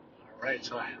right,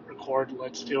 so I record.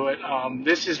 Let's do it.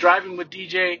 This is Driving with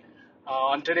DJ.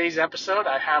 On today's episode,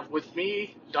 I have with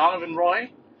me Donovan Roy.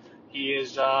 He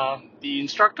is the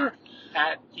instructor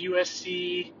at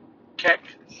USC Keck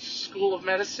School of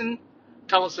Medicine.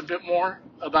 Tell us a bit more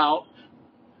about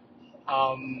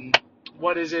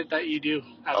what is it that you do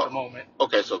at the moment.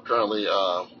 Okay, so currently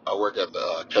I work at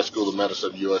the Keck School of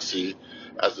Medicine, USC,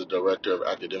 as the Director of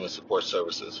Academic Support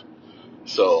Services.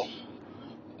 So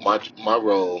my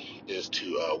role is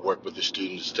to work with the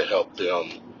students to help them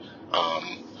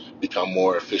become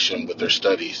more efficient with their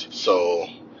studies. So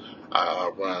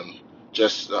I run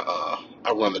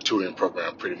I run the tutoring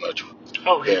program pretty much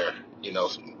there,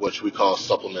 which we call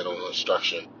supplemental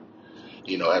instruction,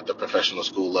 at the professional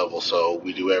school level. So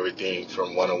we do everything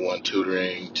from one-on-one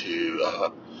tutoring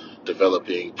to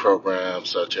developing programs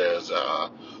such as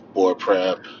board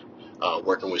prep,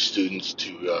 working with students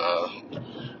to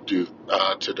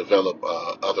develop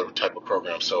other type of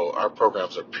programs. So our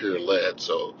programs are peer-led.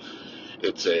 So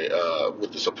it's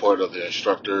with the support of the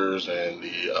instructors and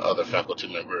the other faculty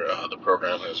member, the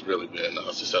program has really been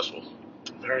successful.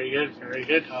 Very good, very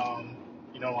good.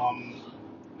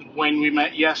 When we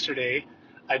met yesterday,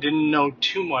 I didn't know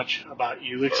too much about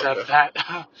you except that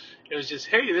it was just,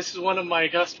 hey, this is one of my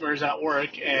customers at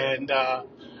work, and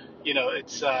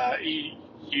it's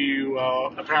you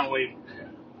apparently,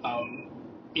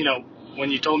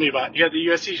 when you told me about you had the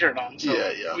USC shirt on, so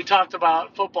yeah. We talked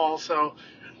about football, so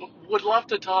would love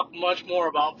to talk much more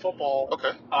about football.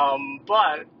 Okay.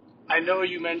 But I know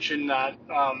you mentioned that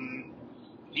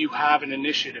you have an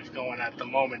initiative going at the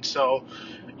moment, so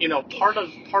part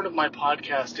of my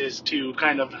podcast is to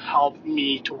kind of help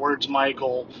me towards my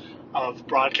goal of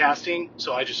broadcasting.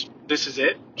 So this is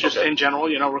it, just in general,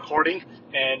 recording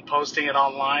and posting it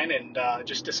online and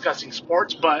just discussing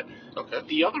sports. But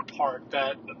the other part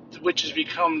which has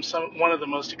become one of the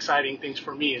most exciting things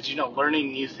for me is,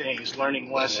 learning new things,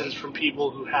 learning lessons from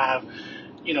people who have,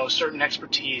 certain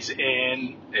expertise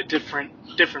in a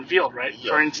different field, right?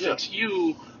 Yeah, For instance,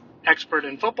 you expert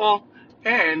in football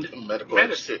and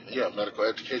medicine. Medical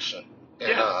education.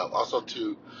 And also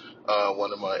too,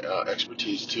 one of my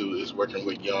expertise too is working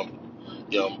with young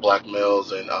black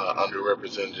males and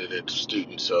underrepresented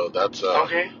students. So that's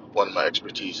one of my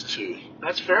expertise too.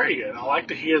 That's very good. I like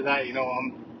to hear that.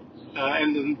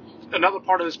 And then another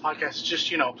part of this podcast is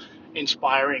just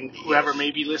inspiring whoever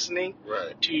may be listening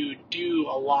to do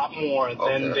a lot more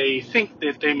than they think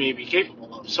that they may be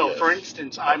capable of. So, for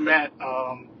instance, I met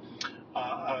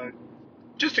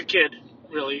just a kid,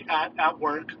 really, at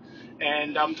work,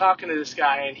 and I'm talking to this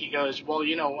guy, and he goes, well,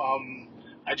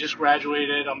 I just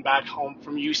graduated, I'm back home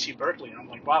from UC Berkeley. And I'm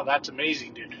like, wow, that's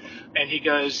amazing, dude. And he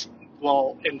goes,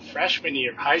 well, in freshman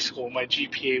year of high school, my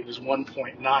GPA was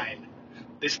 1.9.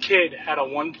 This kid had a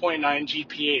 1.9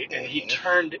 GPA, and he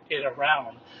turned it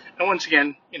around. And once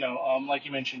again, like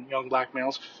you mentioned, young black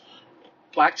males,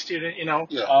 black student,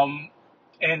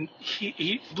 and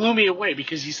he blew me away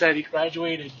because he said he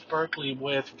graduated Berkeley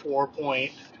with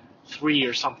 4.3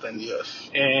 or something. Yes.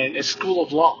 And a School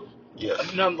of Law.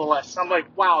 Yes. Nonetheless, I'm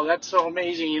like, wow, that's so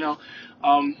amazing,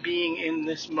 being in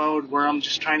this mode where I'm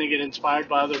just trying to get inspired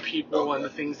by other people and the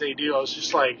things they do. I was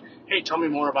just like, hey, tell me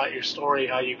more about your story,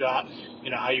 how you got,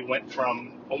 how you went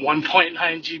from a 1.9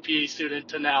 GPA student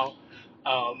to now,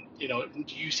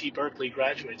 UC Berkeley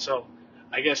graduate. So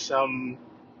I guess,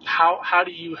 how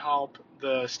do you help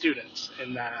the students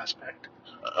in that aspect?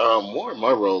 More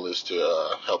my role is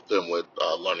to help them with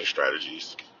learning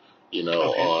strategies,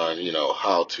 on,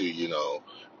 how to,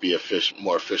 be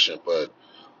more efficient. But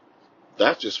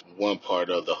that's just one part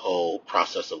of the whole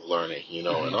process of learning,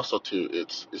 and also too,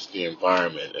 it's the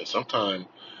environment. And sometimes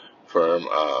for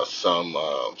some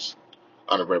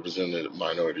underrepresented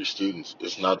minority students,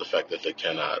 it's not the fact that they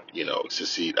cannot,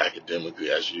 succeed academically,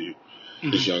 as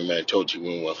this young man told you,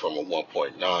 we went from a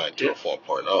 1.9 to a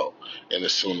 4.0. And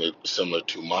it's similar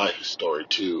to my story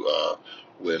too.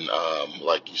 When,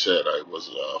 like you said,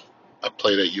 I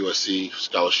played at USC,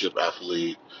 scholarship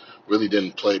athlete. Really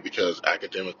didn't play because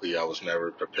academically I was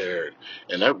never prepared,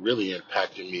 and that really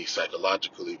impacted me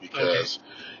psychologically because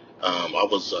I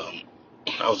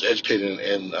was educated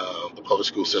in the public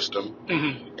school system,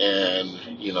 and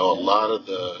a lot of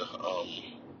the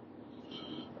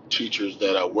teachers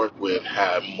that I worked with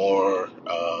had more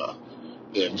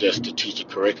than just to teach a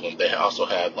curriculum. They also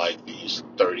had like these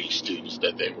 30 students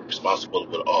that they were responsible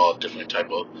with all different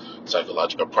type of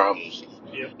psychological problems.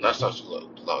 Not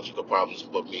psychological problems,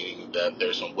 but meaning that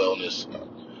there's some wellness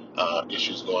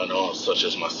issues going on, such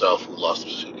as myself, who lost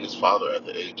his father at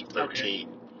the age of 13.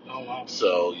 Oh, wow.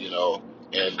 So,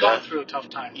 and going through a tough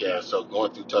time. So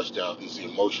going through touchdowns, these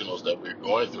emotionals that we're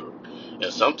going through.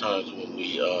 And sometimes when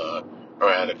we are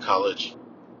at a college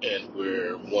and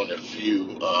we're one of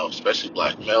few, especially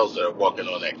black males that are walking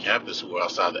on that campus who are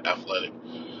outside the athletic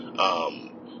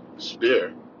um,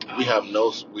 sphere, we have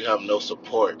no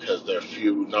support because there are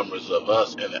few numbers of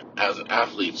us. And as an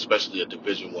athlete, especially a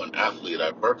Division I athlete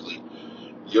at Berkeley,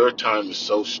 your time is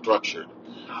so structured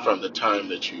from the time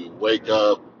that you wake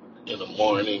up in the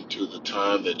morning to the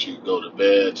time that you go to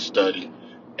bed, study.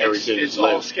 Everything It's is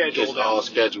all like scheduled it's all out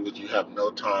scheduled. You have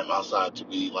no time outside to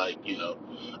be like, to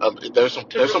relieve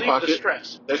the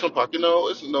stress. there's some pocket,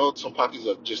 some pockets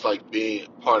of just like being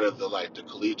part of the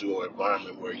collegial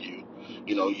environment where you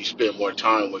spend more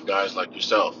time with guys like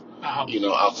yourself,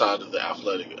 outside of the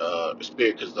athletic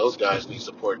sphere, because those guys need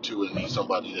support too and need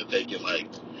somebody that they can like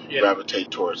gravitate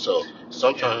towards. So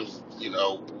sometimes,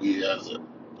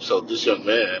 so this young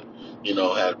man,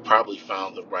 had probably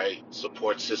found the right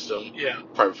support system,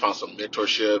 probably found some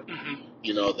mentorship,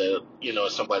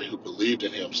 somebody who believed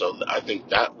in him. So I think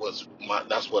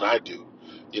that's what I do.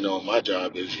 My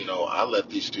job is, I let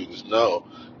these students know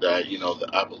that, that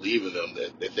I believe in them,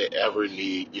 that if they ever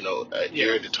need, an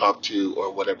ear to talk to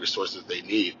or whatever sources they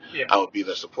need, I would be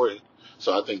their support.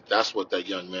 So I think that's what that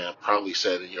young man probably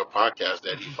said in your podcast,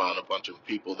 that he found a bunch of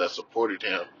people that supported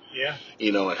him,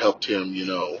 and helped him,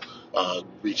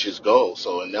 reach his goal.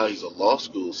 So, and now he's in law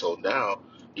school. So now,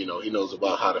 he knows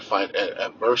about how to fight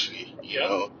adversity.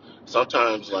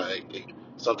 Sometimes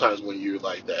sometimes when you're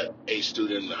like that A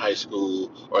student in high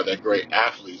school or that great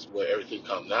athletes where everything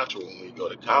comes natural, when you go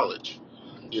to college,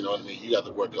 you know what I mean? You got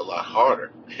to work a lot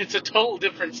harder. It's a total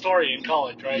different story in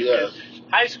college, right? Yeah.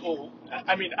 High school.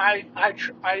 I mean, I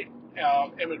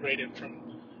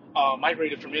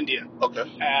migrated from India. Okay.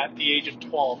 At the age of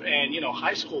 12, and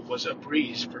high school was a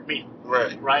breeze for me.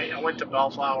 Right. Right. I went to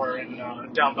Bellflower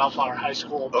and down Bellflower High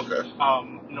School. Okay.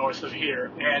 North of here,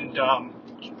 and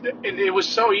it was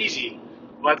so easy.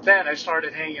 But then I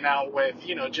started hanging out with,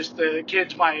 just the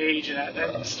kids my age, and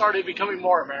I started becoming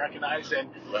more Americanized. And,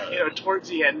 towards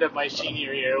the end of my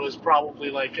senior year, it was probably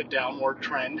like a downward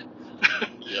trend.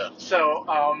 Yeah. So,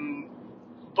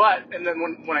 and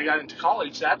then when I got into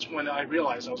college, that's when I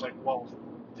realized, I was like, well,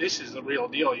 this is the real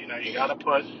deal. You got to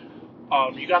put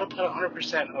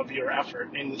 100% of your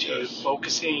effort into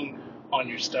focusing on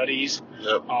your studies.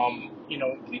 Yep.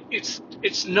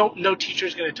 It's no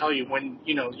teacher's going to tell you when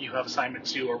you have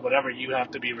assignments due or whatever. You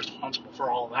have to be responsible for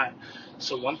all of that.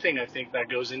 So one thing I think that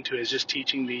goes into is just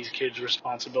teaching these kids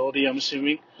responsibility. I'm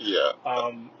assuming. Yeah.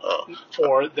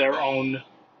 For their own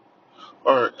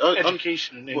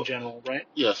education in general, right?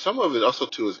 Yeah, some of it also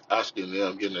too is asking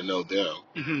them, getting to know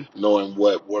them, knowing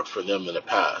what worked for them in the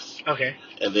past. Okay.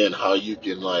 And then how you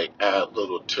can like add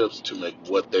little tips to make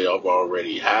what they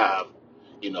already have,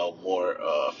 more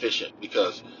efficient.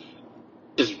 Because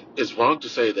it's wrong to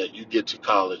say that you get to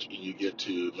college and you get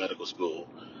to medical school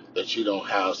that you don't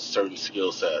have certain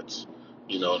skill sets.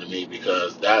 You know what I mean?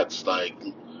 Because that's like,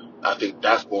 I think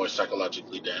that's more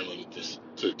psychologically damaging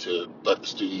to let the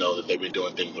student know that they've been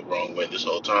doing things the wrong way this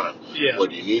whole time. Yeah.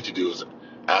 What you need to do is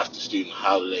ask the student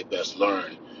how do they best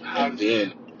learn, and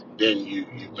then you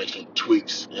make some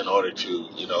tweaks in order to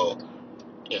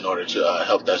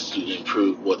help that student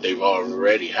improve what they've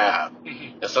already have.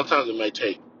 And sometimes it may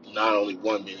take not only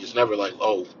one meeting. It's never like,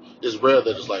 it's rare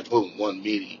that it's like boom, one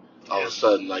meeting. All of a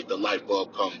sudden, like the light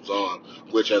bulb comes on,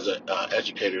 which as an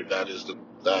educator, that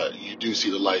you do see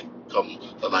the light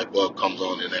bulb comes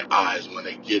on in their eyes when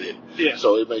they get it. Yeah.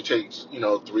 So it may take 3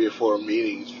 or 4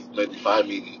 meetings, maybe 5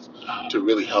 meetings, to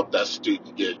really help that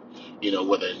student get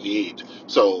what they need.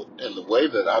 So, and the way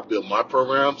that I build my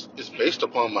programs is based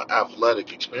upon my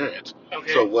athletic experience.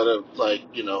 Okay. So what if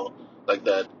like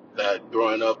that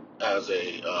growing up as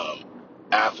a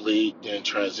athlete and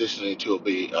transitioning to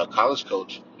be a college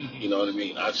coach, you know what I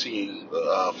mean? I've seen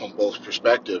from both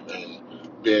perspective and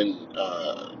been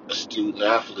a student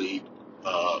athlete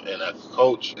and a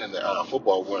coach in the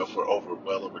football world for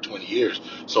well over 20 years.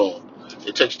 So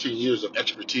it takes 2 years of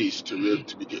expertise to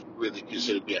really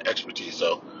consider being expertise.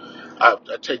 So I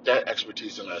take that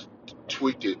expertise and I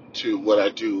tweaked it to what I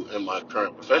do in my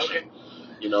current profession. Okay.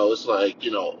 It's like,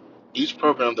 each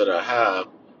program that I have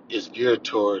is geared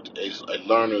toward a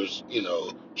learner's,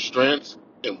 strengths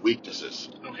and weaknesses.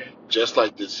 Okay. Just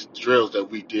like the drills that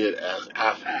we did as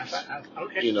athletes.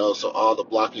 Okay. So all the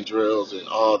blocking drills and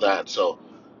all that. So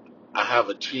I have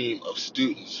a team of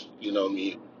students,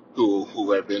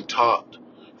 who have been taught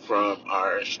from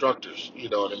our instructors. You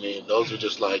know what I mean? Those are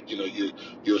just like, you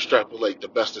extrapolate the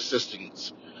best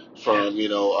assistants from,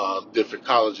 different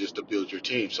colleges to build your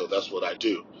team. So that's what I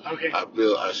do. Okay. I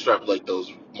extrapolate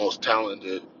those most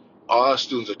talented. All our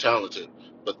students are talented,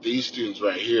 but these students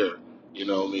right here you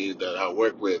know what I mean, that I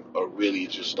work with are really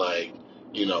just like,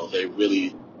 they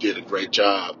really did a great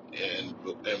job, and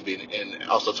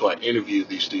also to I interview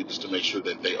these students to make sure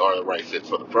that they are the right fit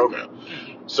for the program.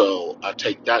 So I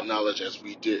take that knowledge as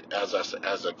we did as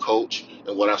a coach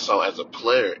and what I saw as a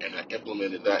player, and I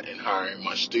implemented that in hiring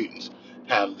my students,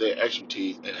 have their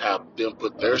expertise and have them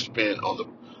put their spin on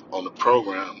the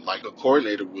program like a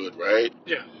coordinator would, right?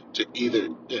 Yeah. To either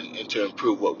and to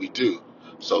improve what we do.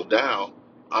 So now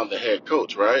I'm the head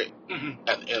coach, right?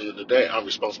 At the end of the day, I'm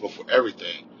responsible for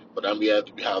everything. But I have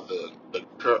to have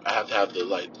I have to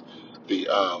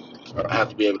have I have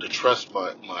to be able to trust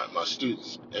my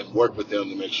students and work with them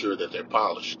to make sure that they're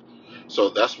polished. So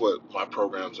that's what my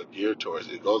programs are geared towards.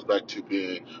 It goes back to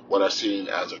being what I've seen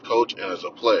as a coach and as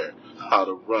a player, how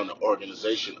to run an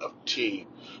organization, a team,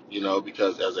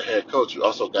 because as a head coach, you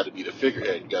also got to be the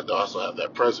figurehead. You got to also have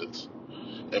that presence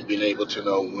and being able to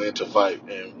know when to fight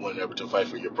and whenever to fight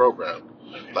for your program.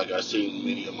 Like I've seen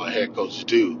many of my head coaches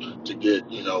do to get,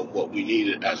 what we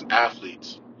needed as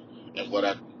athletes and what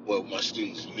my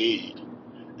students need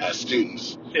as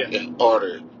students in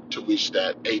order to reach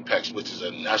that apex, which is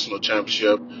a national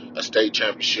championship, a state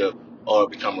championship, or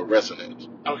become a resident.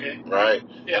 Okay. Right?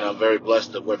 Yeah. And I'm very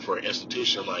blessed to work for an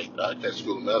institution like Keck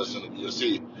School of Medicine at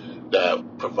USC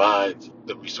that provides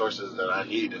the resources that I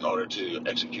need in order to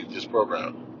execute this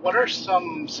program. What are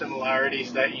some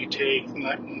similarities that you take?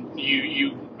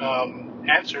 You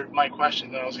answered my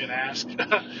question that I was going to ask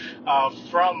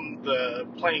from the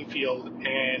playing field,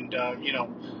 and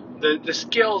the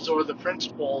skills or the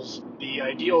principles, the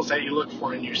ideals that you look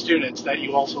for in your students that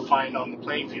you also find on the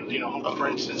playing field. For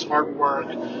instance, hard work,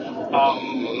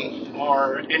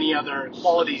 or any other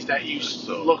qualities that you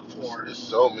look for. There's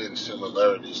so many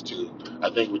similarities to, I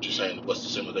think what you're saying, what's the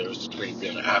similarities between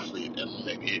being an athlete and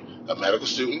maybe a medical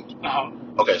student?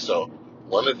 Okay, so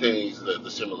one of the things that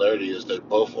the similarity is they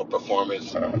both are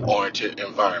performance-oriented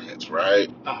environments, right?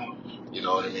 You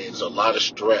know what I mean? It's a lot of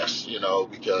stress,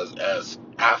 because as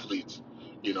athletes,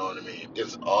 you know what I mean?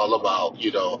 It's all about,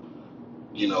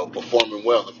 performing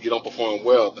well. If you don't perform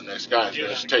well, the next guy's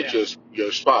going to take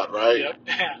your spot, right?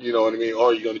 You know what I mean?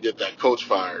 Or you're going to get that coach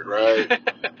fired, right?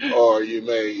 Or you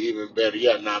may, even better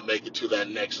yet, not make it to that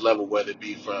next level, whether it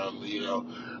be from,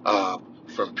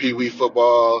 from Pee Wee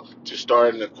football to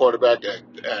starting the quarterback at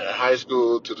high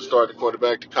school to the starting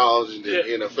quarterback to college and then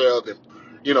NFL. Then,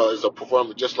 it's a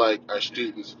performance just like our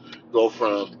students go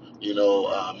from,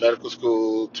 medical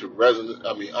school to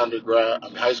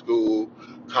high school,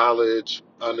 college,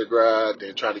 undergrad,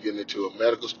 then trying to get into a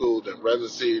medical school, then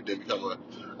residency, then become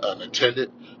an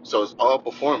attendant. So it's all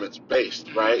performance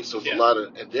based, right? So it's a lot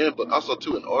of, but also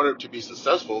too, in order to be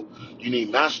successful, you need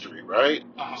mastery, right?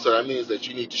 So that means that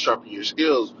you need to sharpen your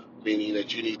skills, meaning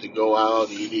that you need to go out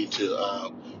and you need to,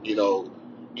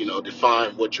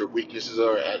 define what your weaknesses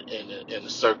are in a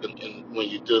certain, when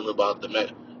you're dealing about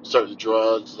certain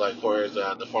drugs, like for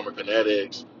example, the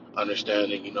pharmacokinetics,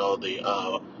 understanding,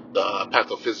 the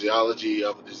pathophysiology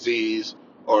of a disease,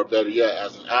 or better yet,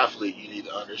 as an athlete, you need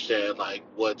to understand like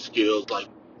what skills, like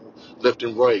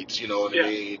lifting weights, you know what I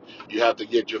mean? You have to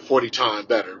get your 40 time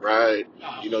better, right?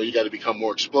 You got to become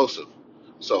more explosive.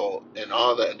 So, and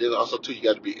all that, and then also too, you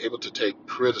got to be able to take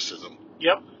criticism.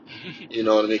 Yep. You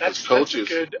know what I mean? Because coaches.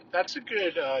 That's a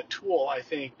good tool, I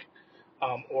think,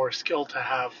 or skill to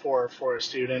have for a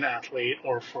student athlete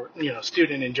or for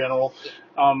student in general,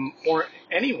 or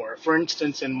anywhere. For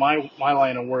instance, in my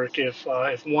line of work, if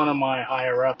one of my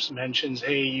higher ups mentions,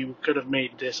 hey, you could have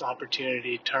made this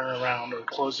opportunity turn around or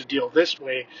close the deal this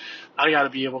way, I got to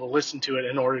be able to listen to it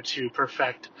in order to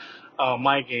perfect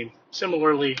my game.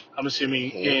 Similarly, I'm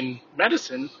assuming in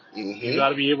medicine, you got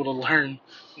to be able to learn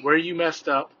where you messed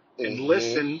up and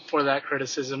listen for that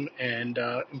criticism and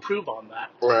improve on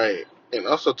that. Right. And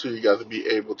also too, you got to be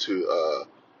able to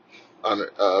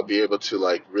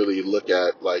like really look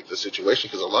at like the situation,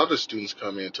 because a lot of the students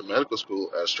come into medical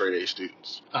school as straight A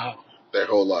students their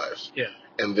whole lives. Yeah.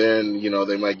 And then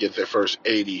they might get their first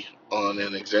 80 on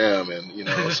an exam,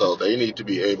 and so they need to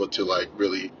be able to like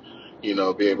really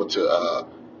be able to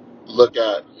look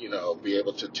at be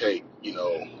able to take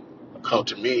come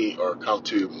to me or come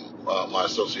to my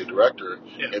associate director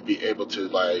and be able to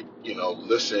like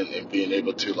listen and being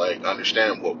able to like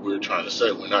understand what we're trying to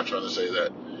say. We're not trying to say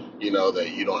that that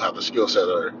you don't have the skill set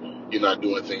or you're not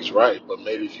doing things right, but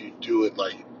maybe if you do it,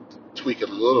 like tweak it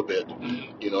a little bit,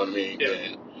 you know what I mean,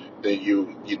 then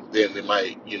then they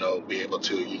might be able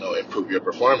to improve your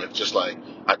performance. Just like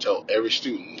I tell every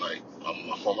student, like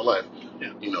my former life,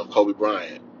 Kobe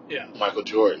Bryant, Michael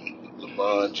Jordan,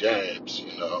 LeBron James,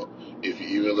 if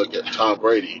you even look at Tom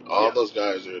Brady, all those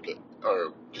guys are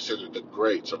are considered the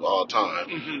greats of all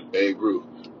time, Babe Ruth,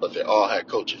 but they all had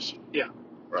coaches. Yeah.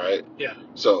 Right? Yeah.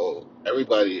 So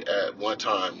everybody at one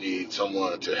time needs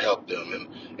someone to help them,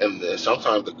 and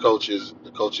sometimes the coaches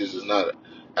is not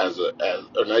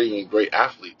are not even great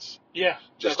athletes. Yeah,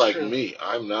 just that's like true. me,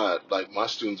 I'm not. Like, my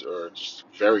students are just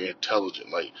very intelligent.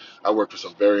 Like, I work with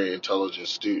some very intelligent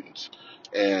students,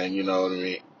 and you know what I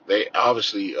mean. They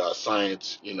obviously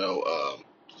science,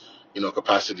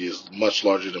 capacity is much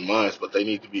larger than mine, but they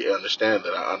need to understand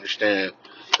that I understand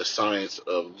the science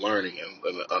of learning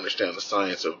and understand the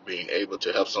science of being able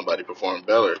to help somebody perform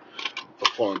better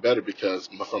because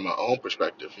from my own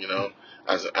perspective,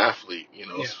 as an athlete,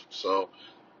 Yeah. so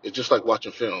it's just like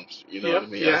watching films, you know what I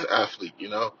mean, as an athlete,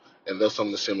 and there's some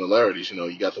of the similarities,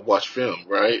 you got to watch film,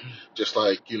 right? Just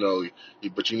like,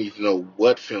 but you need to know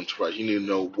what film to watch. You need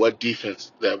to know what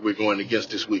defense that we're going against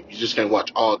this week. You just can't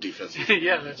watch all defenses.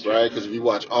 Yeah, that's true. Right? Because if you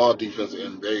watch all defense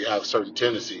and they have certain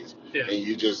tendencies, Yeah. and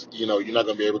you just, you're not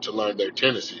going to be able to learn their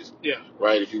tendencies. Yeah.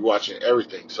 Right? If you're watching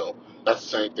everything. So that's the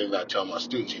same thing that I tell my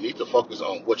students. You need to focus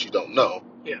on what you don't know.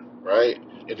 Yeah. Right?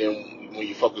 And then when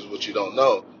you focus on what you don't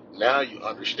know, now you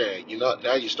understand.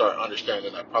 Now you start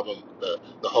understanding that problem,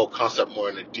 the whole concept more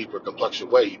in a deeper, complexer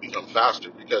way. You become faster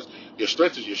because your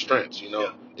strength is your strengths.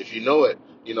 Yeah. If you know it,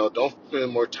 don't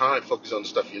spend more time focusing on the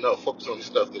stuff you know. Focus on the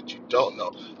stuff that you don't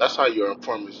know. That's how your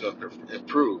performance is going to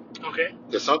improve. Okay.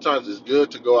 Because sometimes it's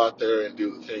good to go out there and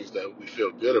do the things that we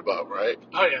feel good about, right?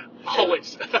 Oh yeah,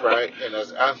 always. Right. And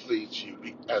as athletes,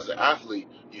 as an athlete,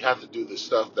 you have to do the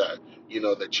stuff that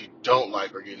that you don't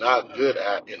like or you're not good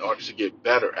at in order to get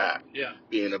better at. Yeah.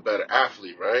 Being a better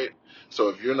athlete, right? So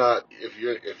if you're not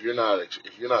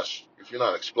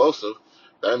explosive,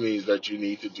 that means that you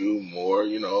need to do more,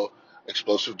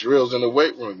 explosive drills in the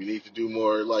weight room. You need to do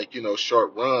more like,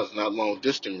 short runs, not long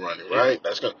distance running, right?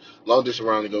 Long distance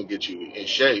running gonna get you in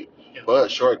shape,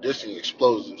 but short distance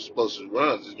explosive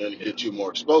runs is gonna get you more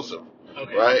explosive.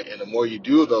 Okay. Right? And the more you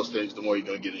do those things, the more you're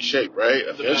gonna get in shape, right?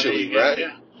 Eventually, right?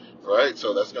 Yeah. Right?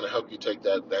 So that's gonna help you take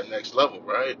that next level,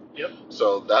 right? Yep.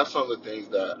 So that's some of the things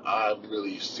that I've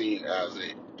really seen as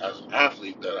an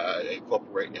athlete that I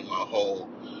incorporate in my whole,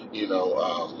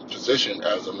 position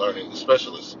as a learning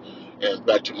specialist. And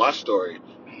back to my story,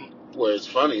 where it's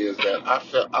funny is that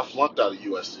I flunked out of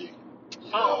USC.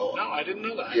 No, I didn't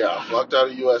know that. Yeah, I flunked out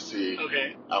of USC.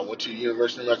 Okay. I went to the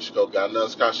University of Mexico, got another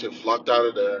scholarship, flunked out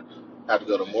of there, had to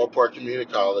go to Moorpark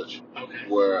Community College,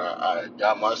 where I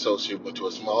got my associate, went to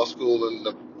a small school in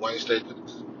the Wayne State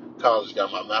College,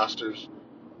 got my master's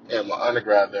and my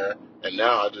undergrad there, and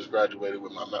now I just graduated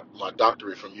with my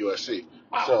doctorate from USC.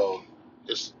 Wow.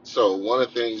 So one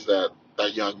of the things that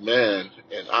young man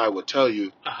and I would tell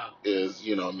you is,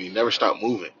 never stop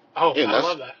moving. Oh, I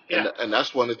love that. Yeah. And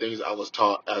that's one of the things I was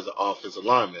taught as an offensive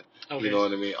lineman. Okay. You know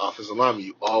what I mean? Offensive lineman,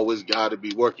 you always got to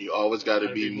be working. You always got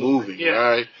to be moving,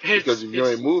 right? Because if you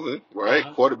ain't moving, right,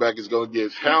 quarterback is going to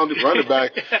get pounded. Running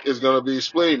back is going to be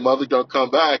spleen. Mother going to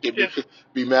come back and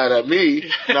be mad at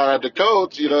me, not at the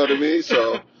coach. You know what I mean?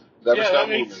 So never stop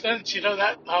moving. That makes sense.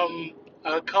 That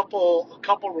a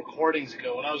couple recordings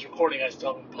ago, when I was recording, I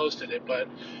still haven't posted it, but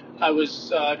I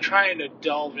was trying to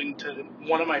delve into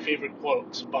one of my favorite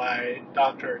quotes by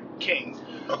Dr. King.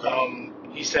 Okay.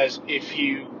 He says, "If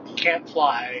you can't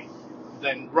fly,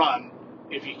 then run.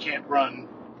 If you can't run,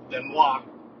 then walk.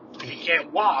 If you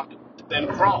can't walk, then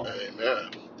crawl."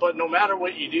 Amen. But no matter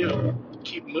what you do,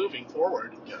 keep moving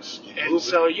forward. Yes. And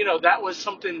so, that was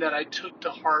something that I took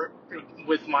to heart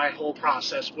with my whole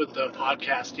process with the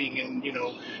podcasting and,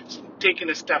 taking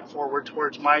a step forward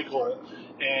towards my goal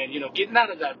and, getting out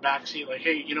of that backseat like,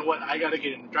 hey, you know what? I got to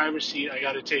get in the driver's seat. I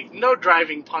got to take no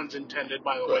driving, puns intended,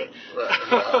 by the way.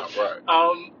 Right.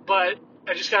 But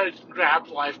I just got to grab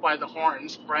life by the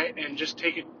horns, right? And just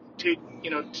take it to,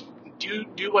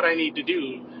 do what I need to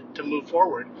do to move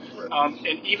forward.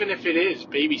 And even if it is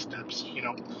baby steps,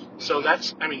 So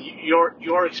that's,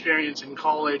 your experience in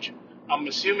college, I'm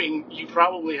assuming you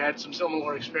probably had some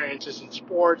similar experiences in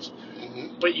sports,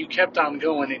 but you kept on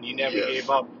going and you never gave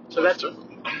up. So that's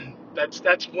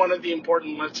one of the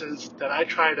important lessons that I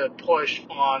try to push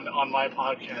on my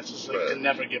podcast is like to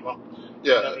never give up.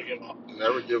 Yeah. Never give up.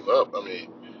 Never give up.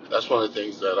 That's one of the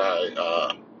things that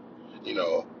I,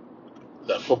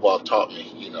 that football taught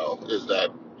me, is that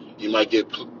you might get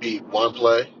beat one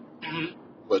play,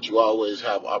 but you always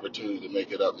have opportunity to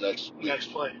make it up next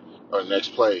play.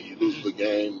 You lose the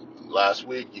game last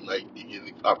week, you get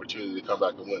the opportunity to come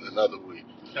back and win another week.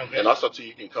 Okay. And also, too,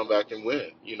 you can come back and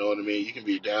win. You know what I mean? You can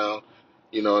be down,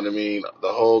 the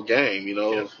whole game,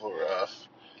 for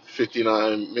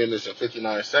 59 minutes and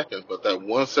 59 seconds. But that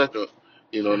 1 second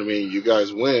You know what I mean? You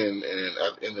guys win, and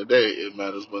at the end of the day, it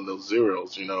matters when those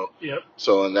zeros, Yep.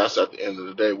 So, and that's at the end of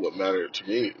the day what mattered to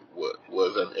me. What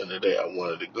was at the end of the day, I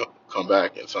wanted to come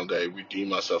back and someday redeem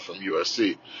myself from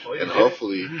USC, and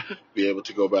hopefully be able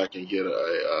to go back and get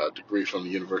a degree from the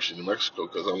University of New Mexico,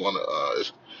 because I want to.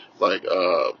 It's like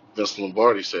Vince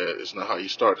Lombardi said, it's not how you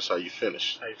start, it's how you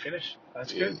finish. How you finish?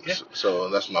 That's good. Yeah. So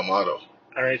that's my motto.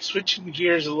 All right, switching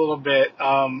gears a little bit,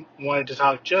 wanted to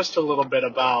talk just a little bit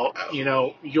about,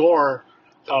 your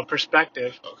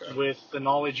perspective with the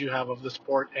knowledge you have of the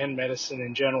sport and medicine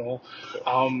in general.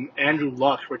 Andrew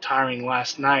Luck retiring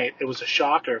last night, it was a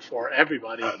shocker for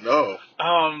everybody. I know.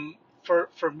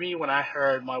 For me, when I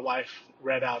heard, my wife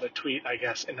read out a tweet, I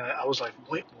guess, and I was like,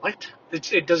 wait, what?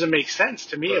 It doesn't make sense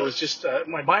to me. Right. It was just,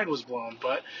 my mind was blown.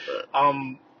 But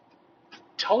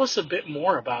tell us a bit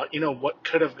more about, what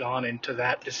could have gone into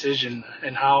that decision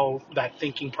and how that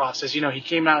thinking process, he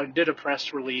came out and did a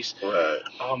press release, right.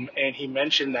 And he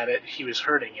mentioned that he was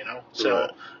hurting, So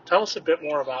tell us a bit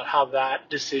more about how that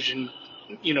decision,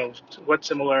 what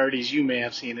similarities you may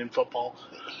have seen in football.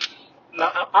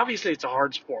 Now, obviously, it's a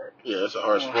hard sport. Yeah, it's a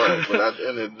hard sport. But at the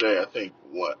end of the day, I think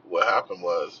what happened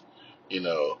was,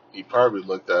 he probably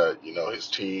looked at, his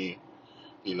team,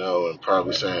 and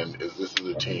probably saying, this is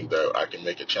a team that I can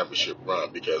make a championship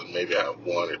run, because maybe I have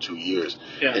 1 or 2 years.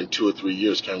 Yeah. In 2 or 3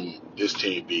 years, can this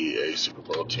team be a Super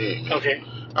Bowl team? Okay.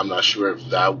 I'm not sure if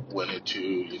that went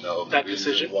into, that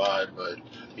decision why, but,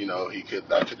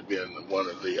 that could have been one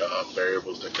of the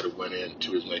variables that could have went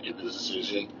into his making the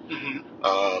decision.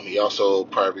 Mm-hmm. He also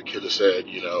probably could have said,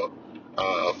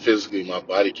 physically, my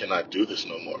body cannot do this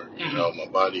no more. Mm-hmm. My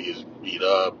body is beat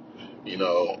up.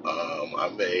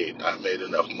 I made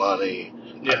enough money.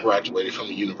 Yeah. I graduated from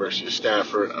the University of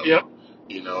Stanford. Yep.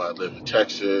 I live in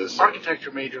Texas.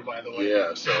 Architecture major, by the way.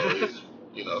 Yeah, so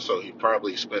so he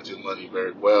probably spent his money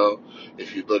very well.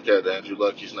 If you look at Andrew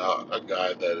Luck, he's not a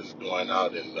guy that is going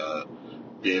out and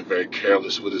being very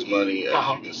careless with his money.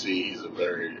 As you can see, he's a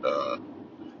very down.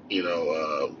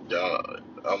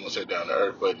 I'm gonna say down to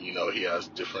earth, but he has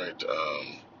different.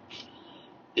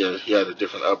 He had a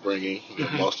different upbringing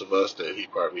than most of us that he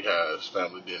probably has. His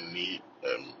family didn't need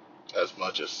as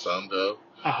much as some do.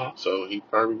 So he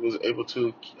probably was able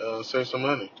to save some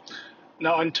money.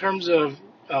 Now, in terms of,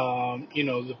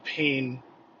 the pain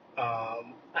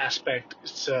aspect,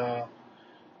 it's, I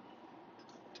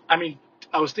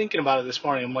was thinking about it this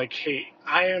morning. I'm like, hey,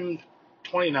 I am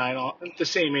 29, the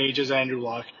same age as Andrew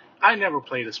Luck. I never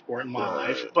played a sport in my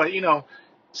life, but,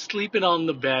 sleeping on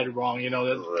the bed wrong, the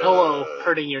pillow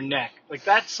hurting your neck. Like,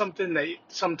 that's something that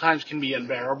sometimes can be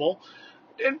unbearable.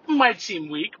 It might seem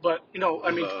weak, but,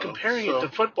 comparing it to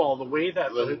football, the way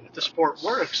that the sport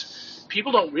works,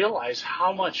 people don't realize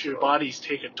how much your bodies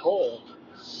take a toll.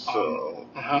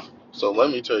 So let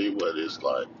me tell you what it's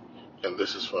like. And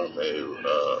this is from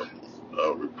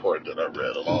a report that I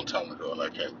read a long time ago,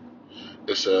 and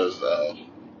it says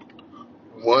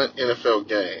one NFL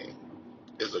game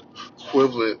is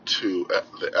equivalent to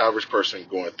the average person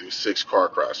going through 6 car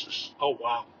crashes. Oh,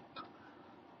 wow.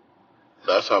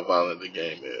 That's how violent the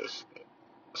game is.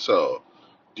 So,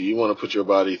 do you want to put your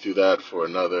body through that for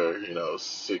another,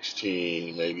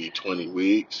 16, maybe 20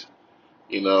 weeks?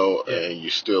 And you're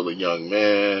still a young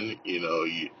man,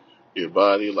 your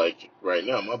body, like right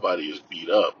now, my body is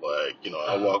beat up. Like,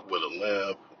 I walk with a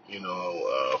limp,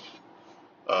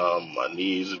 my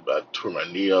knees, I tore my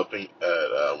knee up when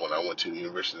I went to the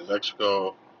University of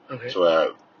Mexico. Okay. So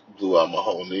I blew out my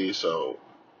whole knee. So,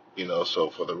 so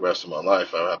for the rest of my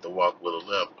life, I have to walk with a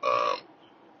limp.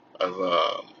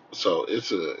 So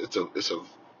it's a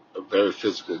very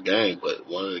physical game, but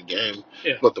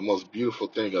but the most beautiful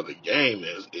thing of the game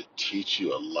is it teaches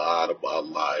you a lot about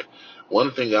life.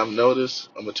 One thing I've noticed,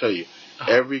 I'm gonna tell you,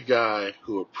 every guy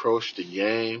who approached the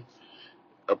game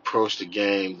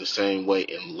the same way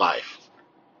in life.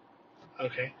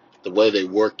 Okay. The way they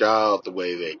worked out, the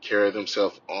way they carry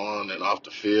themselves on and off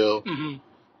the field,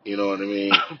 you know what I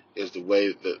mean, is the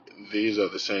way that these are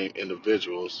the same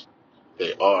individuals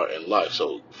they are in life.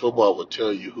 So football will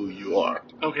tell you who you are.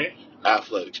 Okay.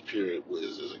 Athletics, period,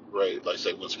 is a great, like I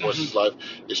say, when sports is life,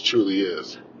 it truly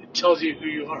is. It tells you who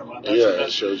you are.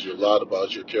 It shows you a lot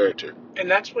about your character. And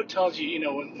that's what tells you,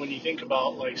 when you think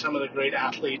about like some of the great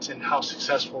athletes and how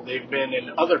successful they've been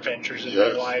in other ventures in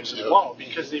their lives as well,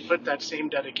 because they put that same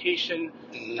dedication,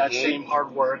 that same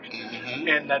hard work,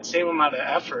 and that same amount of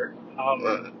effort.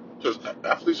 Because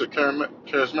athletes are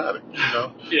charismatic,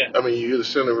 Yeah. I mean, you're the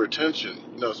center of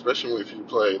attention, especially if you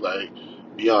play like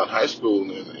beyond high school,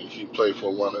 and if you play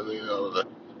for one of the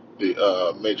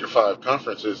major 5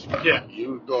 conferences. Yeah.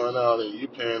 You going out and you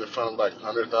playing in front of like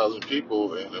 100,000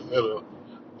 people in the middle,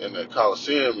 in the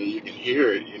Coliseum, and you can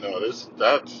hear it.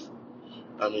 That's.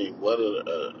 I mean,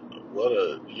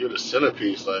 you're the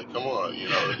centerpiece. Like, come on,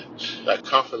 that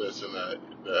confidence and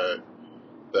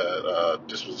that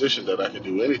disposition that I can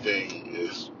do anything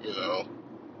is,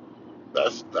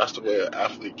 that's the way an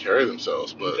athlete carry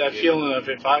themselves. But that feeling of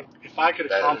if I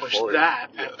could accomplish that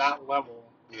yes. at that level,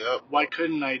 Yep. why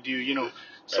couldn't I do?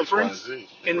 So X, for Y, and instance,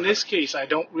 Z. in this case, I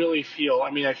don't really feel. I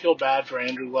mean, I feel bad for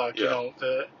Andrew Luck. Yeah.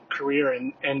 The career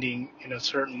ending in a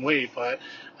certain way, but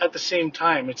at the same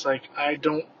time, it's like I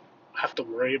don't have to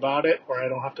worry about it, or I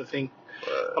don't have to think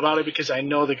about it because I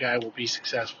know the guy will be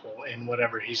successful in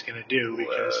whatever he's going to do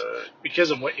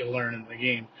because of what you learn in the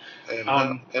game.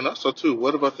 And also too,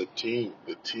 what about the team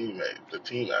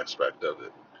aspect of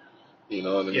it? You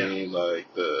know what I mean?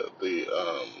 Like the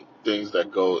things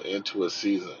that go into a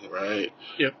season, right?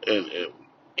 Yep. And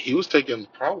he was taking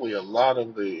probably a lot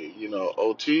of the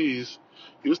OTs.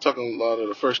 He was talking a lot of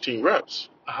the first team reps.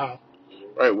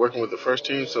 Right, working with the first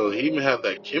team, so he may have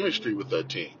that chemistry with that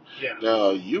team. Yeah. Now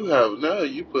you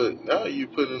put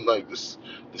in like this.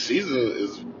 The season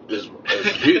is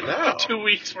here now. 2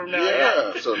 weeks from now.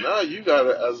 Yeah. So now you got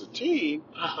to, as a team,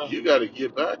 you got to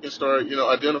get back and start,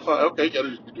 identify. Okay, you got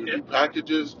to do new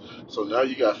packages. So now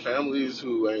you got families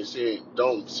who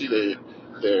don't see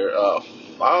their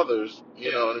fathers.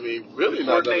 You know what I mean? Really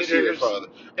not going to see their father.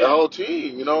 The whole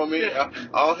team. You know what I mean? Yeah.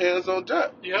 All hands on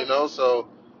deck. Yep. So.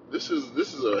 This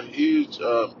is a huge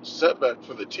setback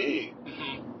for the team,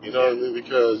 what I mean?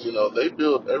 Because they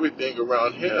built everything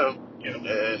around him,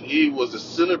 and he was a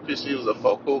centerpiece. He was a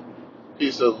focal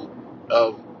piece of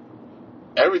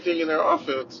everything in their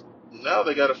offense. Now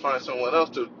they got to find someone else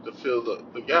to fill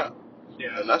the gap,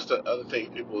 and that's the other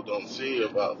thing people don't see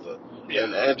about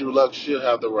And Andrew Luck should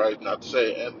have the right, not to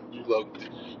say Andrew Luck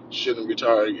shouldn't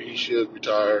retire. He should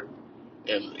retire.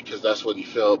 And because that's what he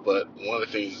felt, but one of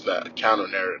the things is that counter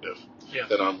narrative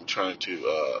that I'm trying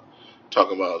to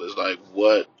talk about is like,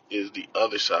 what is the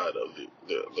other side of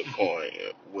the coin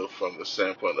from the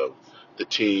standpoint of the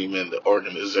team and the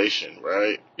organization,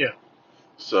 right? Yeah.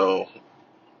 So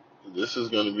this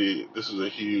is a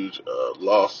huge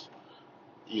loss,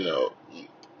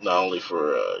 not only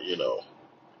for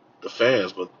the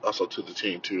fans, but also to the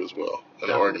team too as well, and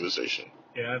the organization.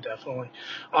 Yeah, definitely.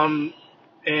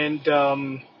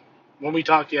 When we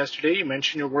talked yesterday, you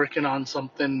mentioned you're working on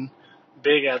something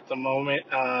big at the moment,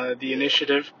 the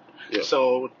initiative. Yeah.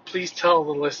 So please tell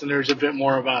the listeners a bit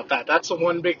more about that. That's the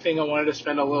one big thing I wanted to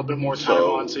spend a little bit more time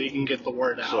on, so you can get the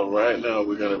word out. So right now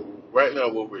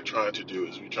what we're trying to do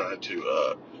is we're trying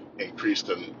to increase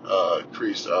the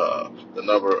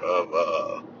number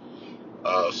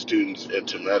of students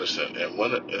into medicine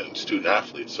and student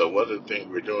athletes. So one of the things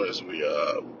we're doing is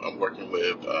I'm working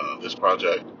with this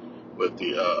project with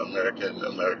the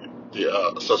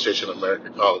Association of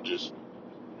American Colleges,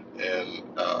 and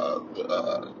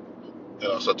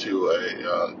also to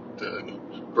the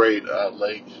Great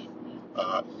Lake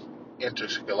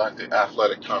Intergalactic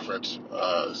Athletic Conference,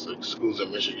 schools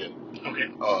in Michigan,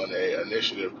 on an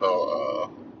initiative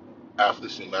called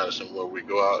Athletes in Medicine, where we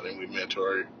go out and we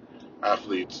mentor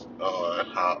athletes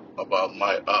on about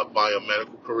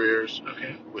biomedical careers,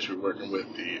 which we're working with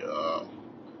the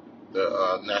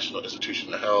National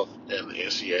Institution of Health and the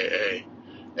NCAA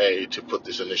to put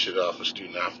this initiative out for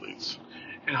student athletes.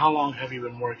 And how long have you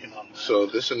been working on that? So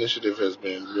this initiative has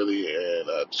been really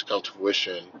just come to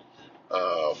fruition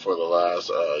for the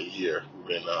last year. We've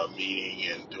been meeting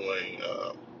and doing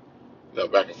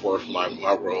back and forth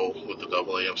my role with the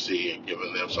AAMC and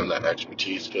giving them some of that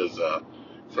expertise, because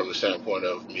from the standpoint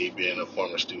of me being a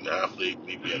former student athlete,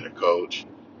 me being a coach,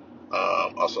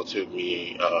 also to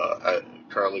me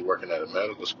currently working at a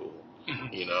medical school,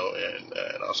 and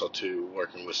also to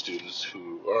working with students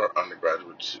who are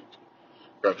graduate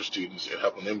students and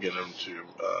helping them get into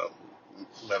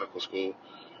medical school.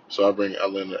 So I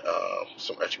lend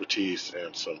some expertise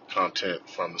and some content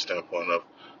from the standpoint of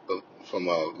from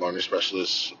a learning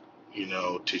specialist,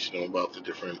 teaching them about the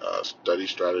different study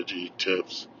strategy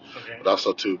tips, but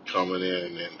also to coming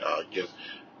in and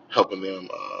helping them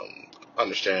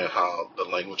understand how the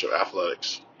language of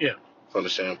athletics. Yeah. From the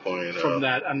standpoint from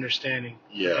that understanding.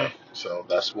 Yeah. So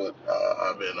that's what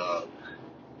I've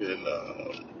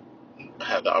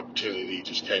had the opportunity.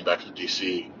 Just came back from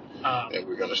DC, and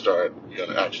we're going to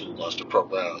actually launch the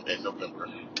program in November.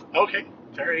 Okay.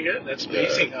 Very good. That's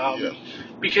amazing.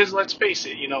 Because let's face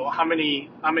it, how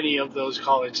many of those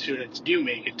college students do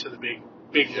make it to the big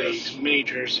leagues,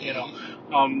 majors, the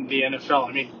NFL.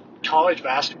 I mean, college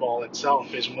basketball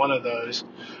itself is one of those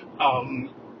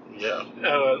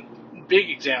big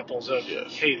examples of,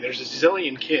 hey, there's a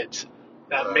zillion kids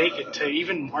that make it to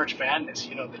even March Madness,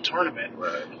 the tournament.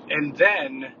 Right. And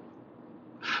then,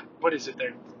 what is it?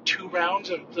 There 2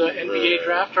 rounds of the NBA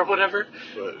draft or whatever.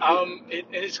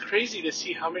 It's crazy to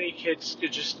see how many kids are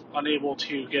just unable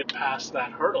to get past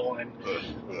that hurdle, and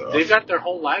they've got their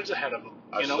whole lives ahead of them.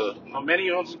 How many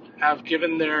of them have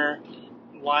given their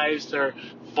lives, their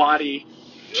body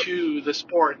to the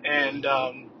sport, and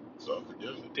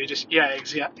they just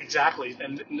exactly.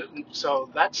 And so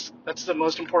that's the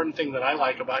most important thing that I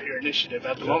like about your initiative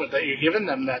at the moment, that you're giving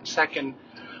them that second.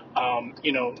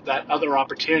 That other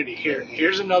opportunity.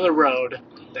 Here's another road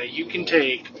that you can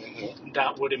take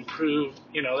that would improve,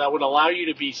 that would allow you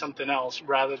to be something else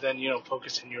rather than,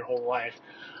 focusing your whole life.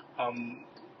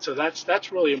 So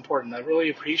that's really important. I really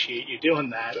appreciate you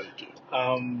doing that. Thank you.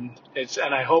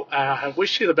 And I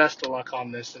wish you the best of luck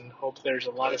on this, and hope there's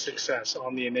a lot of success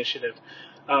on the initiative.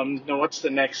 Now, what's the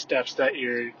next steps that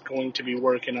you're going to be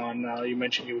working on? You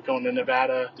mentioned you were going to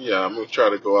Nevada. Yeah, I'm going to try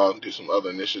to go out and do some other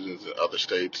initiatives in other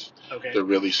states to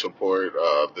really support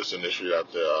this initiative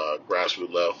at the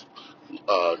grassroots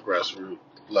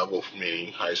level,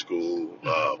 meaning high school,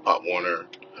 Pop Warner.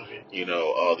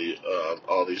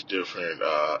 All these different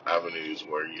avenues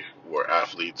where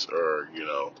athletes are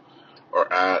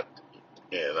at,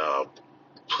 and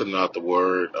putting out the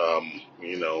word,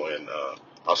 and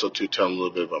also to tell them a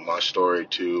little bit about my story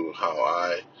too, how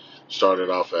I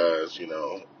started off as an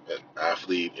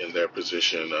athlete in their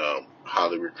position,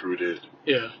 highly recruited,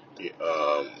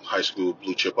 high school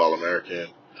blue chip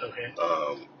All-American,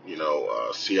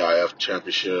 CIF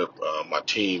championship, my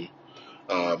team,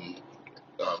 the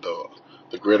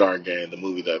Gridiron Game, the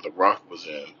movie that The Rock was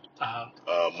in.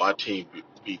 My team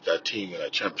beat that team in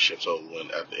that championship. So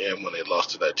at the end, when they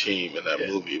lost to that team in that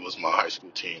movie, it was my high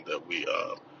school team that we.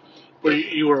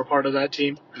 You were a part of that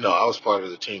team? No, I was part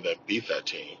of the team that beat that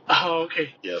team. Oh,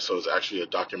 okay. Yeah, so it's actually a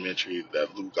documentary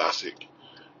that Lou Gossett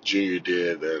Jr.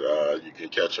 did that you can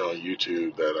catch on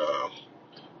YouTube that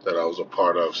I was a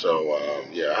part of. So I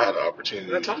had an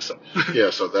opportunity. That's awesome. Yeah,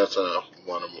 so that's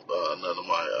one of none of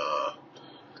my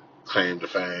claim to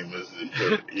fame is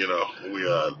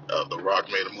The Rock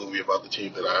made a movie about the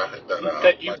team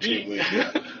that you my beat. team.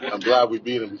 I'm glad we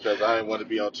beat him because I didn't want to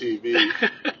be on TV.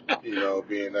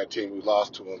 Being that team we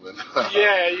lost to them, and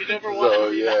you never want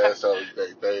to be that. So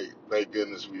they thank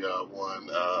goodness we won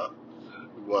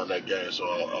that game. So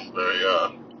I'm very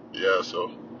so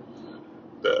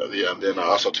and then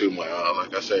also too my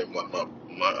like I say my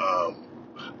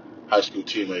high school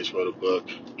teammates wrote a book,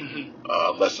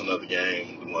 Lesson of the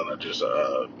Game, the one I just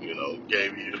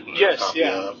gave you a copy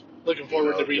of. Looking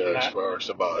forward to reading that. Sparks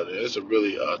about it. It's a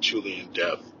really truly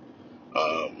in-depth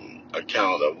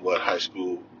account of what high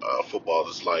school football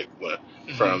is like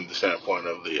from the standpoint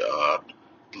of the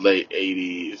late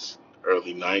 '80s,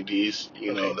 early '90s.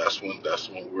 That's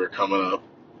when we were coming up,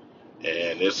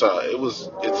 and it's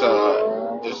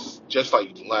just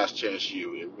like Last Chance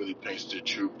U. It really paints the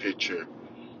true picture,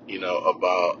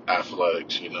 about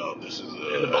athletics. This is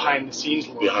a behind the scenes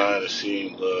look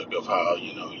of how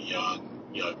young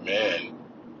men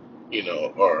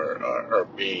are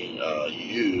being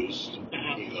used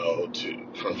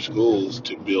from schools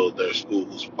to build their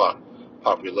schools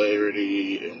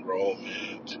popularity,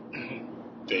 enrollment,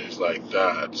 things like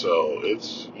that. So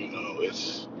it's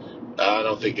I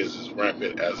don't think it's as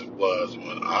rampant as it was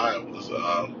when I was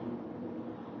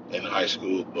in high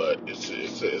school, but it's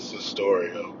a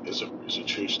story. It's a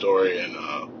true story, and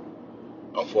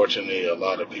unfortunately, a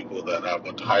lot of people that I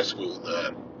went to high school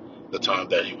that the time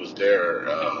that he was there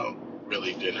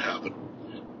really didn't have to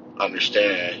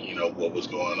understand, what was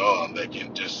going on. They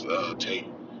can just take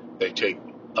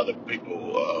other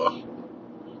people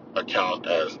account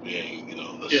as being,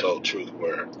 the sole truth.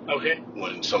 Where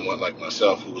when someone like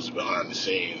myself, who was behind the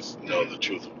scenes, know the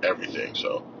truth of everything.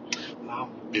 So. Wow.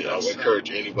 I would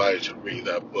encourage anybody to read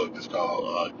that book. It's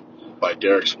called by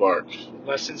Derek Sparks.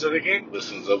 Lessons of the Game.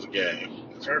 Lessons of the Game.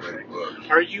 It's perfect.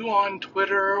 Are you on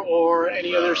Twitter or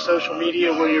any other social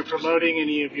media where you're promoting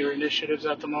any of your initiatives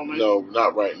at the moment? No,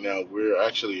 not right now. We're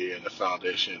actually in the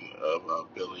foundation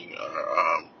of building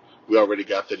our. We already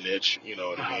got the niche. You know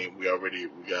what I mean.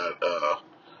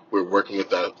 We're working with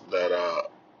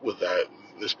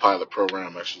this pilot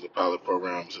program. Actually, the pilot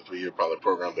program is a 3-year pilot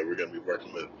program that we're going to be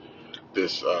working with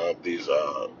these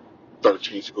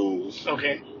 13 schools.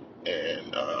 Okay.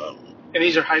 And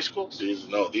these are high schools?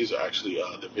 These are actually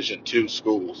Division II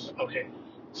schools. Okay.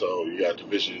 So you got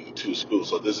Division II schools.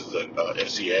 So this is a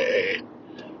NCAA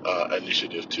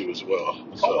initiative too as well.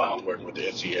 So I'm working with the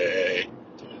NCAA,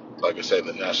 like I said,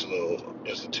 the National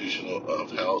Institution of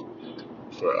Health,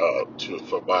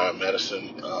 for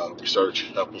biomedicine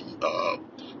research, helping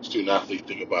student athletes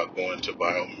think about going to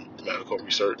biomedical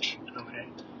research. Okay.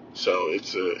 So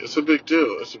it's a big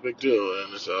deal. It's a big deal,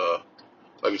 and it's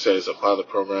like I said, it's a pilot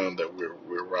program that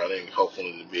we're running,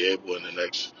 hopefully to be able in the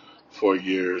next 4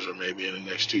 years or maybe in the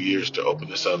next 2 years to open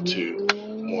this up to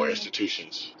more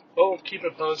institutions. Well, keep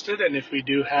it posted, and if we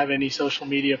do have any social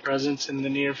media presence in the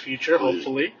near future, Please,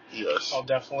 hopefully, yes, I'll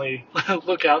definitely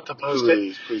look out to post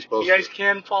please post You guys it.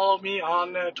 can follow me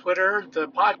on Twitter. The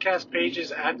podcast page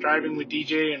is at Driving with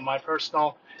DJ, and my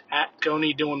personal at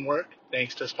Coney Doing Work.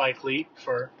 Thanks to Spike Lee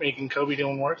for making Kobe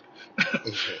doing work.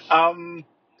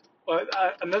 But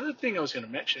another thing I was going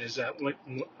to mention is that when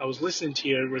I was listening to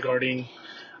you regarding,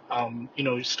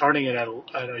 starting it at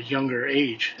a younger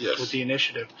age Yes. with the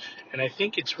initiative, and I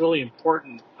think it's really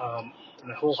important.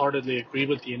 And I wholeheartedly agree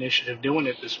with the initiative doing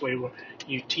it this way, where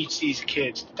you teach these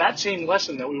kids that same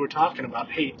lesson that we were talking about.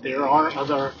 Hey, there are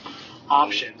other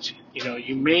options.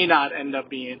 You may not end up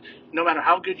being, no matter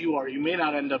how good you are, you may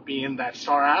not end up being that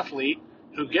star athlete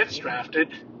who gets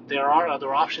drafted. There are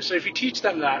other options. So if you teach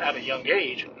them that at a young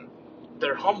age,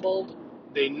 they're humbled.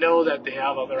 They know that they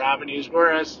have other avenues.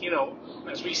 Whereas,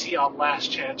 as we see on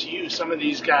Last Chance U, some of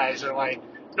these guys are like,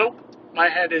 nope, my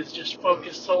head is just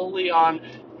focused solely on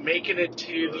making it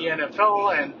to the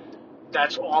NFL, and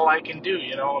that's all I can do.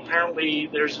 Apparently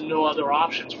there's no other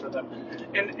options for them.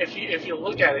 And if you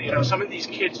look at it, some of these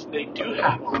kids, they do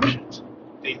have options.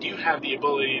 They do have the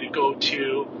ability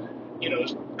to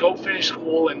go finish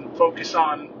school and focus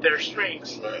on their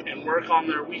strengths and work on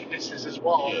their weaknesses as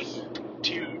well. Yes.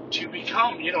 To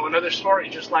become, another story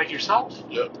just like yourself.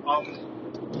 Yep.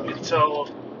 And so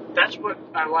that's what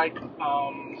I like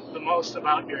the most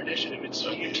about your initiative. It's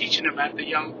you're teaching them at a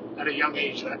young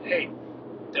age that, hey,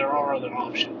 there are other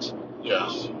options.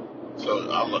 Yes. So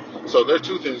there are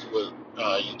two things with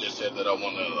you just said that I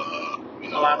want to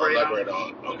elaborate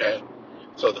on. Okay.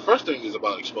 So the first thing is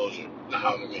about exposure. You know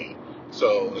what I mean?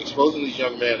 So exposing these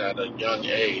young men at a young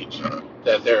age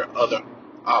that there are other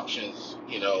options,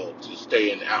 to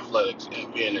stay in athletics,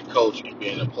 and being a coach and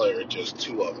being a player, just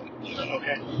two of them.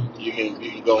 Okay. You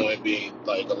can go in being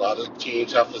like a lot of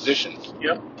teams have physicians.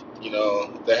 Yep.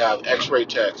 They have X-ray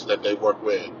techs that they work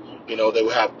with. They will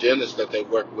have dentists that they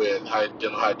work with,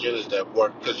 dental hygienists that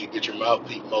work because you get your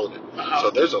mouthpiece molded. So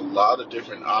there's a lot of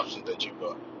different options that you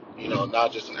go.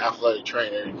 Not just an athletic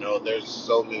trainer. There's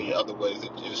so many other ways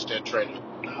that you instant trainer.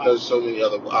 There's so many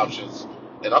other options,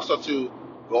 and also too,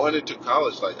 going into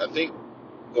college. Like I think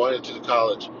going into the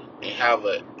college and have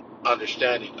an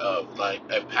understanding of like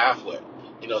a pathway.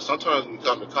 Sometimes we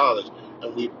come to college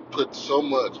and we put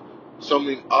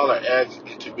all our eggs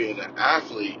into being an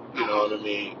athlete. You know what I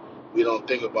mean? We don't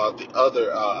think about the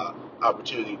other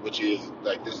opportunity, which is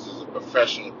like this is a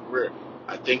professional career.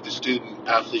 I think the student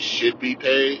athletes should be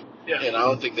paid, and I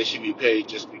don't think they should be paid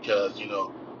just because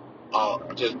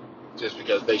just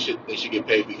because they should get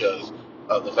paid because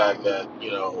of the fact that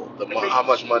how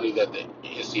much money that the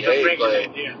NCAA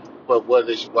play, but why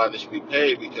they should be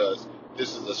paid because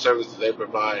this is a service that they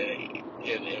provide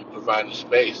and providing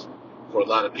space for a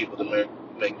lot of people to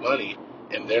make money,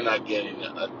 and they're not getting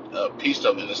a piece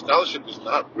of it. And the scholarship is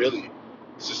not really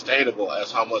sustainable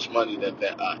as how much money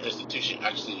that institution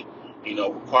actually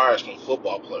requires from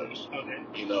football players,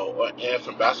 and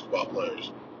from basketball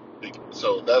players.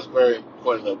 So that's very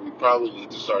important that we probably need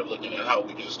to start looking at how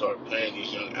we can start paying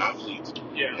these young athletes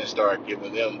and start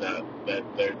giving them that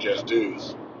their just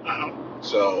dues.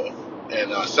 So,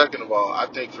 and second of all, I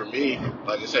think for me,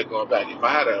 like I said, going back, if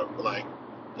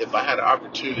I had an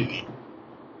opportunity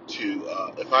to,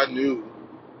 if I knew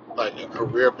like a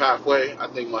career pathway, I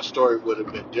think my story would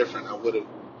have been different. I would have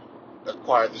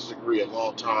acquired this degree a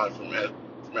long time from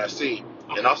SC.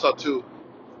 And also to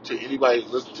anybody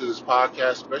who's listening to this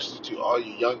podcast, especially to all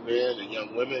you young men and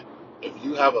young women, if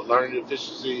you have a learning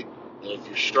deficiency and if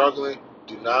you're struggling,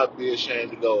 do not be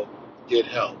ashamed to go get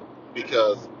help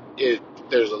because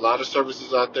there's a lot of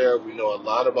services out there. We know a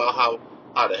lot about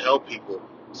how to help people.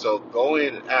 So go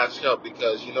in and ask help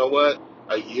because you know what?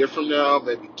 A year from now,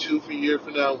 maybe 2 years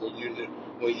from now,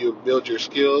 when you build your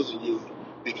skills and you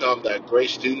become that great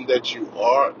student that you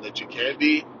can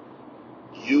be,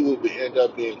 you will end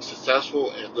up being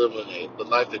successful and living the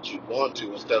life that you want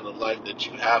to instead of the life that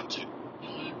you have to.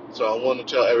 So I want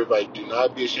to tell everybody, do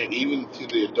not be ashamed, even to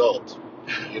the adults.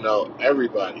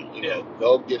 Everybody,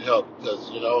 go get help because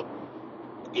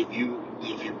if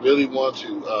you really want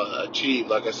to achieve,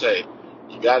 like I say,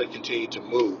 you got to continue to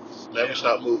move. Never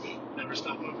stop moving. Never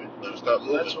stop moving. Never stop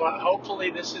moving. That's why. Hopefully,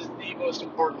 this is the most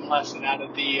important lesson out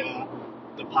of the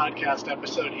podcast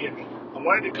episode here. I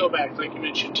wanted to go back, like you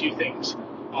mentioned, two things.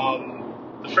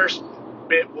 the first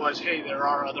bit was, hey, there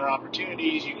are other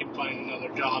opportunities. You can find other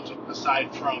jobs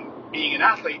aside from being an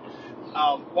athlete.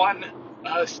 One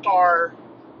star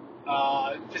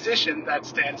physician that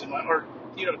stands in my, or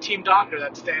team doctor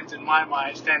that stands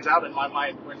out in my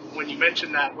mind when you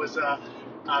mentioned that was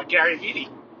Gary Vitti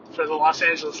for the Los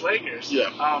Angeles Lakers. Yeah.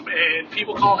 And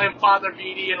people call him Father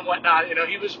Vitti and whatnot.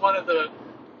 He was one of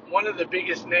the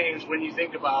biggest names when you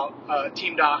think about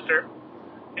team doctor.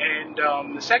 And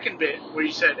the second bit where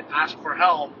you said ask for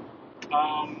help,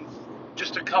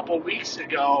 just a couple weeks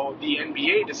ago, the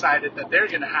NBA decided that they're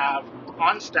going to have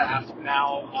on staff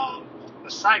now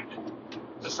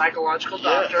a psychological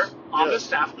doctor on the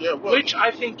staff, which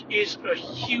I think is a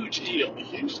huge deal. A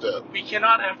huge step. We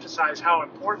cannot emphasize how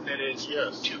important it is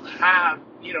to have,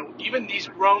 even these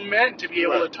grown men to be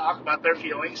able to talk about their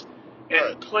feelings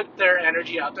and put their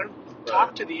energy out there,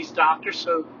 talk to these doctors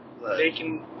so they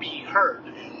can be heard.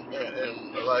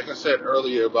 And like I said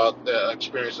earlier about the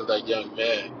experience of that young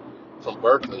man from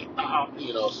Berkeley,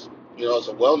 it's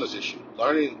a wellness issue.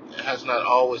 Learning has not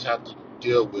always had to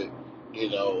deal with,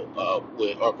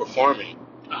 or performing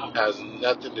has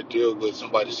nothing to do with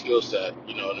somebody's skill set.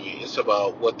 You know what I mean? It's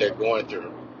about what they're going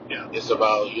through. Yeah. It's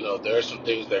about, there are some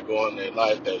things that go on in their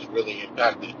life that's really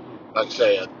impacted. Like I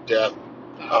say, a death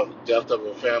of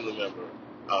a family member,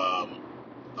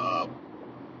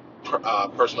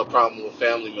 personal problem with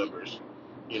family members,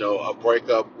 a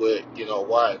breakup with,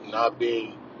 wife, not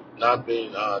being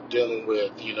dealing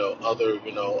with, other,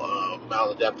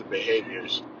 maladaptive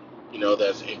behaviors,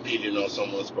 that's impeding on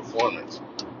someone's performance.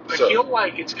 I feel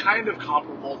like it's kind of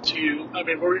comparable to,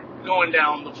 we're going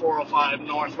down the 405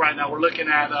 north right now. We're looking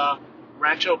at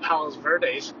Rancho Palos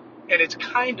Verdes, and it's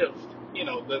kind of,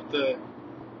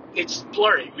 it's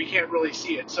blurry. We can't really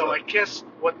see it. So I guess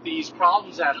what these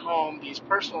problems at home, these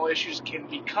personal issues can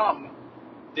become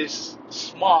this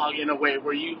smog in a way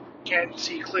where you can't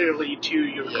see clearly to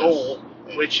your goal,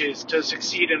 which is to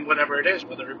succeed in whatever it is,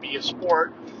 whether it be a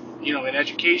sport, in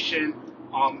education,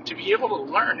 to be able to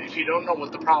learn. If you don't know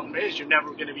what the problem is, you're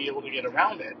never going to be able to get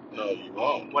around it. No, you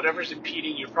won't. Whatever's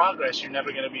impeding your progress, you're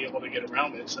never going to be able to get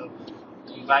around it. So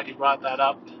I'm glad you brought that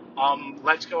up.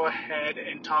 Let's go ahead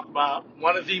and talk about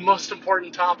one of the most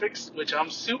important topics, which I'm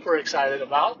super excited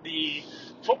about, the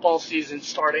football season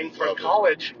starting for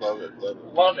college. Love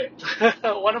it.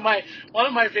 One of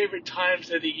my favorite times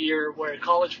of the year where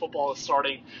college football is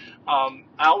starting. I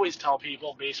always tell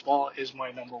people baseball is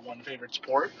my number one favorite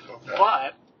sport,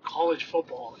 but college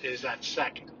football is at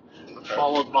second,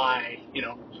 followed by,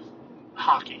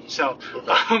 hockey. So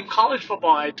college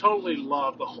football, I totally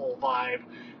love the whole vibe.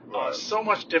 So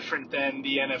much different than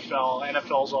the NFL.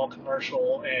 NFL's all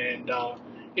commercial, and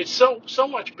it's so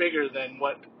much bigger than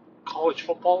what college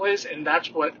football is, and that's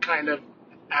what kind of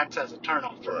acts as a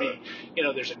turnoff for me.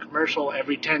 There's a commercial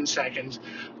every 10 seconds,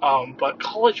 but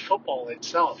college football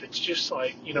itself, it's just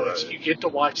like, you get to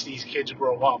watch these kids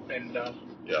grow up and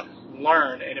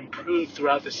learn and improve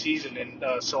throughout the season, and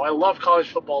so I love college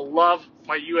football, love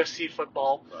my USC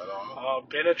football.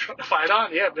 Been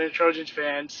a Trojans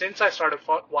fan since I started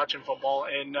watching football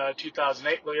in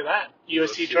 2008. Look at that,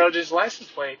 USC Trojans license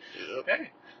plate. Yep.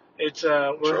 Hey, it's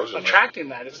we're Trojan, attracting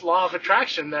man. That. It's law of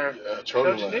attraction there. Yeah,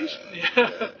 Trojan Nation.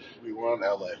 Yeah. We were in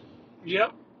LA.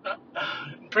 Yep,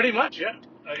 pretty much. Yeah,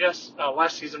 I guess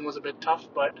last season was a bit tough,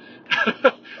 but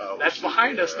that's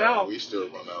behind us now. We still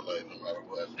run LA no matter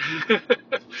what.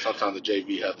 Sometimes the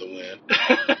JV have to win.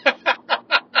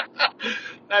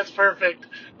 That's perfect.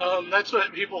 That's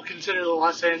what people consider the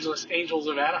Los Angeles Angels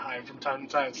of Anaheim from time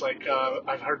to time. It's like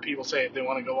I've heard people say if they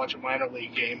want to go watch a minor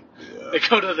league game, they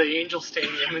go to the Angel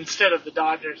Stadium instead of the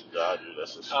Dodgers. Dodgers,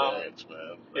 that's experience,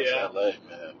 man. That's LA,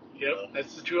 man. Yep,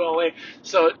 that's the true LA.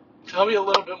 So tell me a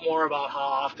little bit more about how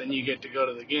often you get to go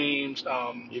to the games.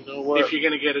 You know what? If you're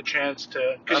going to get a chance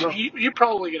to, because you're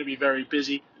probably going to be very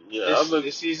busy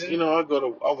this season. I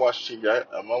watch TV.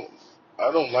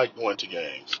 I don't like going to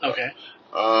games. Okay.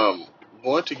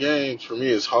 Going to games for me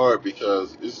is hard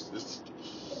because it's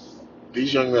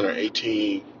these young men are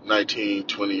 18, 19,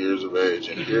 20 years of age,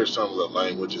 and here's some of the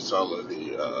language and some of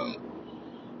the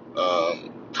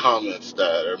comments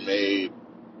that are made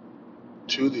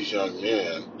to these young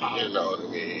men. You know what I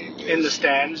mean? In the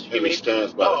stands? In the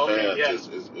stands by the fans. Yeah.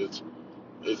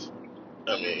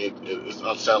 It's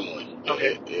unsettling.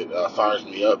 Okay. It fires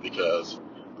me up because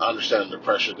I understand the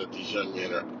pressure that these young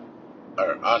men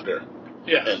are under.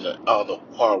 Yeah. And all the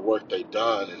hard work they've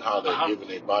done and how they're giving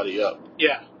their body up.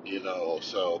 Yeah.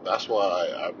 So that's why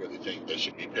I really think they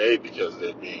should be paid, because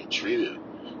they're being treated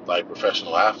like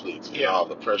professional athletes, and all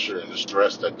the pressure and the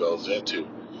stress that goes into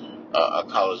a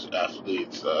college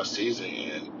athlete's season.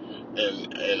 And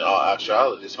And in all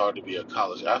actuality, it's hard to be a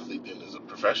college athlete than as a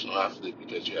professional athlete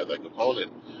because you have that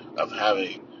component of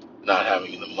not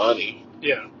having the money.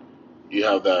 Yeah. You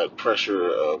have that pressure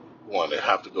of wanting to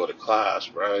have to go to class,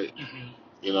 right? Mm-hmm.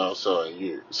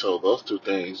 So those two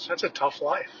things. That's a tough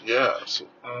life. Yeah.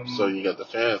 So you got the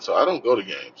fans. So I don't go to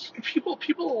games.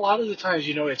 People, a lot of the times,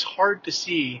 it's hard to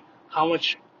see how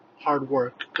much hard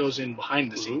work goes in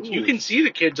behind the scenes. Ooh. You can see the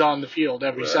kids on the field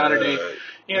every Right. Saturday.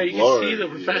 You can see the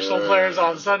professional players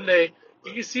on Sunday.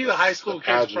 You can see the high school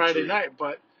kids Friday night,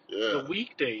 but the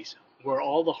weekdays where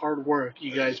all the hard work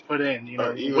you guys put in,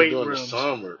 even weight during rooms.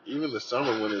 the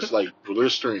summer when it's like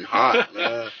blistering hot,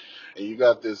 man, and you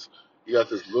got this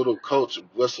little coach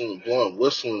whistling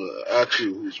at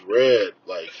you who's red,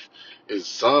 like is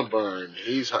sunburned.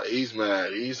 He's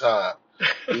mad. He's hot.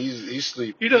 He's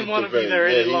sleeping. He doesn't want to be there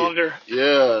any longer.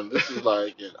 Yeah, and this is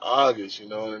like in August, you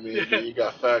know what I mean? Yeah. Then you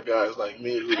got fat guys like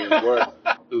me who didn't work,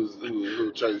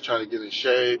 who trying to get in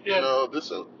shape. Yeah.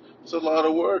 It's a lot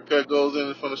of work that goes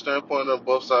in from the standpoint of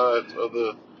both sides of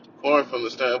the coin, from the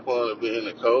standpoint of being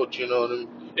a coach, you know what I mean?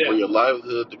 Yeah. Where your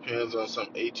livelihood depends on some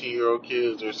 18-year-old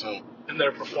kids or some and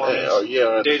their performance, or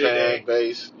the fan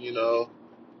base,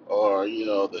 or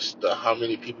the how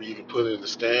many people you can put in the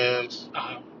stands,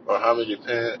 or how many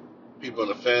people in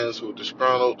the fans who are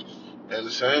disgruntled. And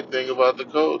the same thing about the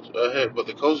coach. But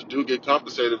the coaches do get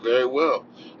compensated very well.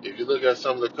 If you look at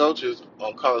some of the coaches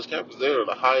on college campus, they are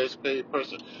the highest paid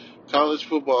person. College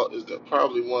football is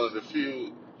probably one of the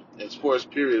few in sports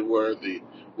period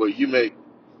where you make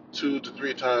 2 to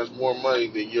 3 times more money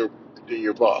than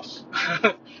your boss.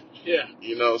 Yeah.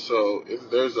 So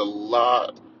there's a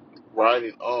lot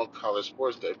riding on college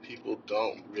sports that people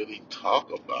don't really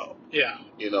talk about. Yeah.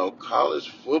 College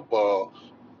football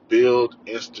build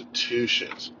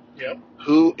institutions. Yep.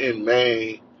 Who in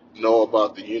Maine know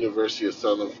about the University of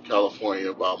Southern California,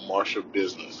 about Marshall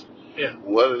Business? Yeah.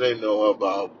 What do they know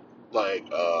about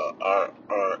our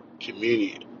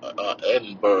community,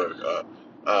 Edinburgh?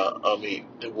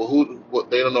 What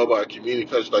they don't know about community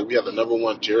college? Like we have the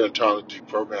 #1 gerontology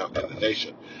program in the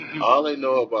nation. Mm-hmm. All they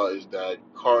know about is that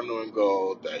Cardinal and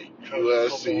Gold, that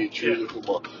USC Trojan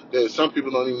football. Some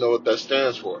people don't even know what that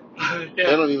stands for. Yeah. They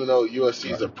don't even know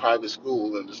USC is a private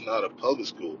school and it's not a public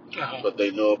school. Uh-huh. But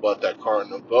they know about that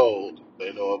Cardinal Gold.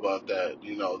 They know about that,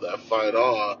 that fight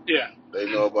on. Yeah. They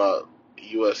know about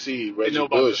USC, Reggie they know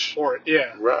Bush. About the sport.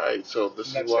 Yeah. Right. So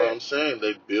this is why I'm saying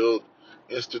they build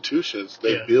institutions.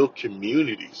 They build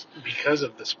communities because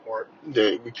of the sport.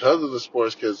 Because of the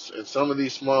sports, because in some of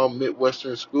these small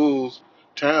Midwestern schools,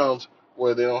 towns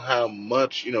where they don't have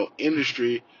much,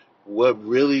 industry, what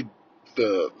really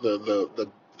the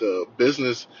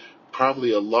business,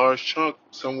 probably a large chunk,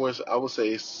 I would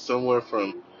say somewhere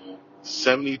from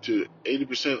 70 to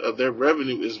 80% of their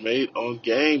revenue is made on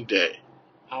game day.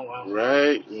 Oh, wow.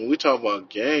 Right? When we talk about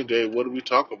game day, what do we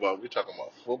talk about? We're talking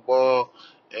about football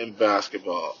and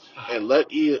basketball. Uh-huh. And let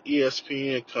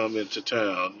ESPN come into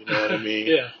town, you know what I mean?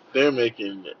 Yeah. They're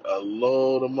making a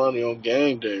load of money on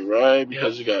game day, right?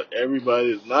 Because you got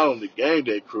everybody that's not on the game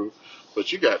day crew,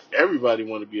 but you got everybody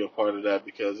want to be a part of that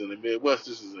because in the Midwest,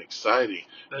 this is exciting.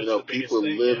 That's people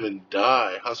live and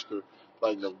die. Husker,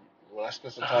 when I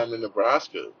spent some time in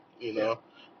Nebraska,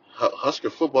 Husker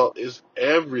football is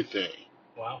everything.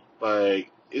 Wow.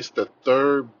 It's the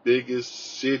 3rd biggest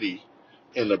city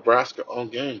in Nebraska on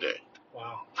game day.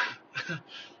 Wow.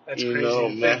 That's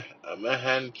crazy.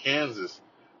 Manhattan, Kansas,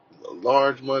 a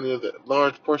large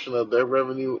portion of their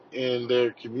revenue in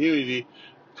their community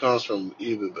comes from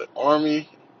either the Army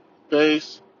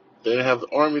base, they didn't have the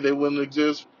Army, they wouldn't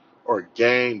exist, or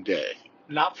game day.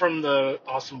 Not from the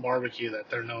awesome barbecue that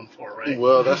they're known for, right?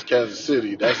 Well, that's Kansas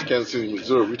City. That's Kansas City,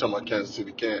 Missouri. We're talking about Kansas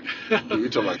City, we're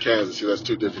talking about Kansas City. That's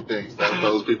two different things.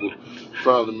 Those people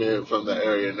from the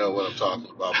area know what I'm talking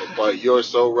about. But you're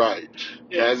so right.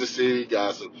 Yeah. Kansas City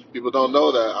got some. People don't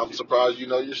know that. I'm surprised you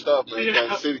know your stuff, man. Yeah.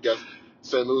 Kansas City got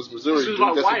St. Louis, Missouri. This is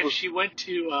my wife. She went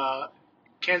to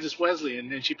Kansas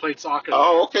Wesleyan and she played soccer.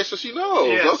 Oh, okay. So she knows.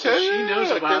 Yeah, okay. So she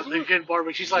knows about the good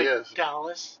barbecue. She's like,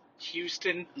 Dallas,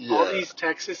 Houston, all these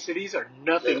Texas cities are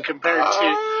nothing compared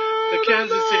to the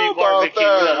Kansas City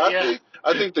barbecue.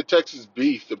 I think the Texas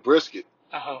beef, the brisket,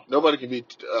 nobody can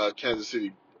beat Kansas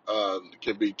City.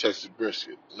 Can beat Texas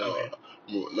brisket. No,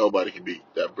 nobody can beat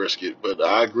that brisket. But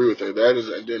I agree with her. That is,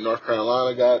 and then North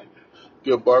Carolina got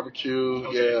good barbecue.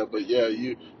 Okay.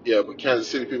 But Kansas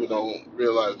City people don't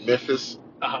realize Memphis.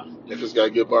 Memphis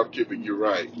got good barbecue, but you're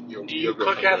right. Do you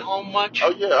cook at home much?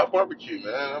 Oh yeah, I barbecue,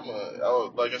 man.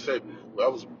 Like I said, I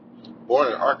was born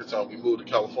in Arkansas. We moved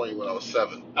to California when I was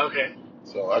 7. Okay.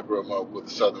 So I grew up with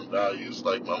Southern values,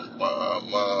 like my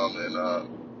mom and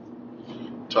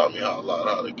taught me how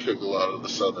to cook a lot of the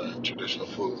southern traditional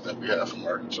foods that we have from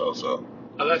Arkansas. So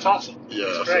that's awesome. yeah,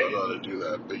 That's so great. I know how to do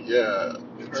that. But yeah,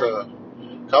 it's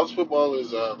college football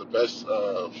is the best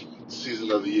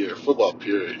season of the year. Football,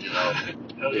 period.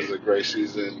 It's a great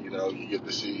season. You get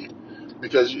to see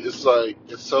because it's like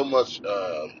it's so much.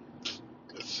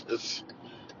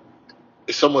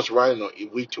 It's so much riding on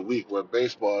week to week. Where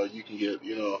baseball, you can get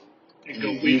yeah.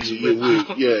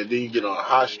 Then you get on a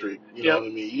hot streak. You know what I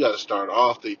mean? You got to start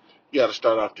off the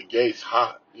gates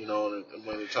hot. In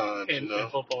winter times. In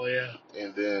football, yeah.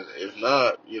 And then if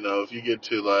not, if you get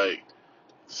to like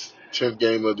 10th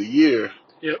game of the year,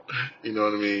 yep. You know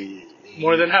what I mean?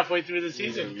 More than halfway through the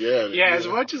season. Yeah. As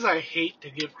much as I hate to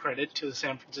give credit to the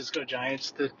San Francisco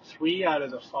Giants, the 3 out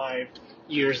of the 5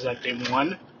 years that they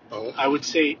won, I would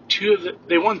say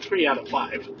they won 3 out of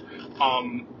 5.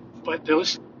 But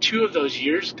those 2 of those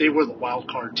years, they were the wild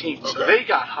card team, so they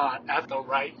got hot at the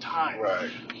right time.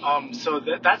 Right. So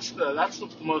that's the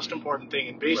most important thing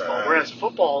in baseball. Right. Whereas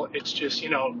football, it's just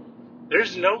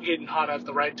there's no getting hot at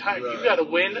the right time. Right. You got to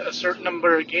win a certain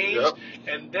number of games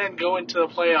and then go into the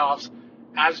playoffs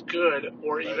as good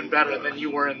or even better than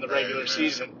you were in the regular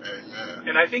season. Amen.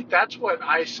 And I think that's what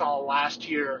I saw last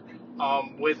year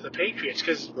with the Patriots.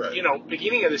 Because,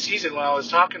 beginning of the season when I was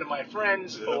talking to my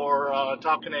friends or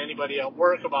talking to anybody at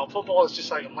work about football, it's just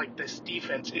like, I'm like, this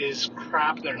defense is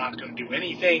crap. They're not going to do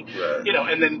anything. Right.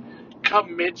 And then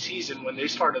come mid-season when they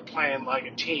started playing like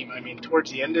a team, I mean, towards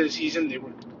the end of the season, they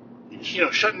were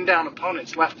shutting down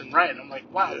opponents left and right. I'm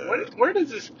like, wow, where did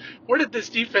this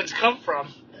defense come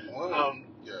from?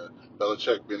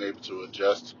 Belichick being able to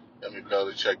adjust.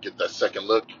 Belichick get that second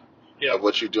look at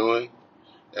what you're doing.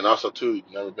 And also, too,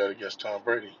 never bet against Tom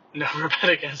Brady. Never bet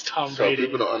against Tom Brady. So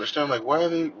people don't understand, like, why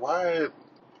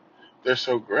they're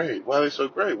so great? Why are they so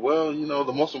great? Well, the three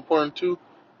most important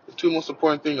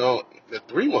thing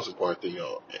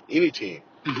on any team,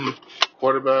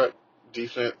 quarterback,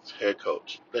 defense, head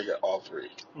coach. They got all 3.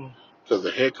 Because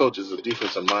the head coach is a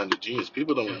defensive-minded genius.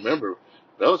 People don't remember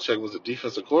Belichick was a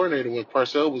defensive coordinator when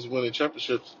Parcells was winning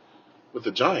championships with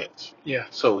the Giants. Yeah.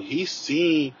 So he's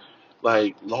seen,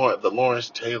 like, the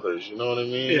Lawrence Taylors, you know what I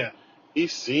mean? Yeah.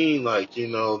 He's seen, like,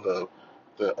 the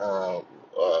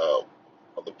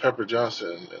Pepper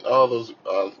Johnson and all those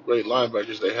great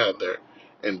linebackers they had there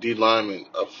and D linemen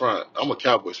up front. I'm a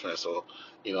Cowboys fan, so,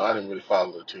 I didn't really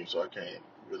follow the team, so I can't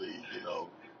really,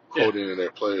 quote any of their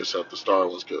players except the star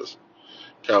ones because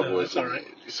Cowboys. That's all right.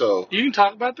 So you can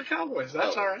talk about the Cowboys.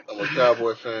 That's all right. I'm a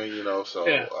Cowboy fan, So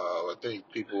I think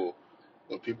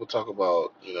when people talk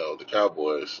about the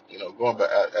Cowboys, going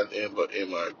back at the end, but in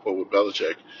my quote with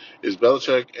Belichick, is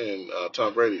Belichick and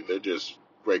Tom Brady. They're just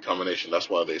great combination. That's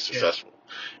why they're successful.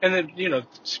 And then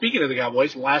speaking of the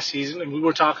Cowboys, last season, and we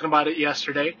were talking about it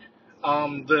yesterday,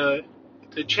 the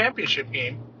championship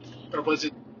game, or was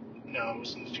it? No, it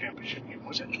wasn't the championship game,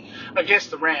 was it?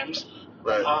 Against the Rams.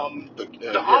 Right.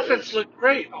 The offense looked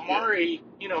great. Amari,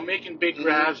 making big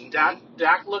grabs.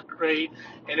 Dak looked great,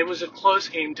 and it was a close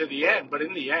game to the end. But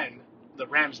in the end, the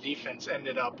Rams defense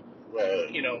ended up,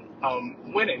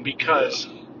 winning because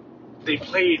they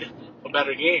played a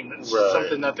better game. It's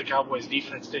something that the Cowboys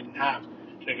defense didn't have.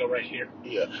 Should I go right here?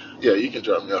 Yeah. You can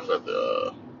drop me off at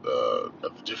the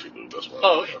Jiffy Lube. That's one.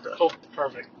 Oh, okay. Cool.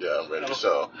 Perfect. Yeah, I'm ready.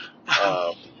 So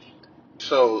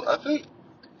I think.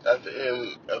 At the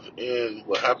end,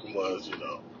 what happened was,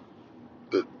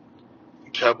 the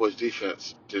Cowboys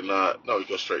defense did not. No, you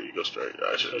go straight. Straight.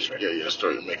 Yeah,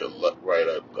 straight. You make a left, right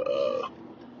at the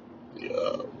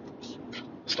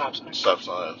stop sign.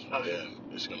 Okay.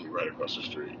 And it's gonna be right across the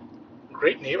street.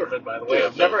 Great neighborhood, by the way.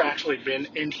 I've never actually been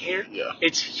in here. Yeah.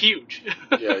 It's huge.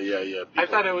 Yeah. I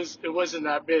thought it wasn't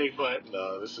that big, but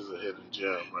no, this is a hidden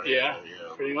gem, right? Yeah,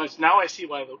 pretty much. Now I see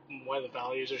why the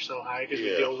values are so high because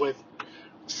we deal with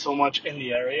so much in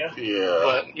the area. Yeah.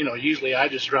 But usually I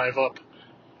just drive up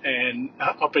and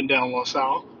down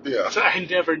LaSalle. Yeah. So I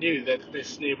never knew that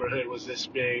this neighborhood was this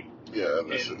big. Yeah.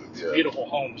 Beautiful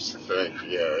homes.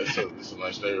 It's a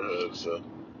nice neighborhood.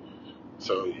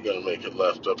 So you're gonna make it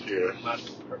left up here.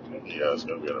 Left, perfect. Yeah, it's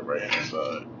gonna be on the right hand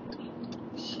side.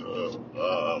 So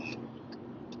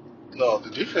no, the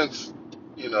defense,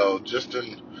 just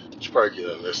didn't. You should probably get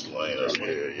in this lane over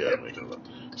here. Yeah, make it left.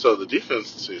 So the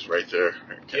defense is right there.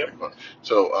 Okay. Yep.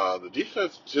 So the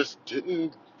defense just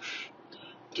didn't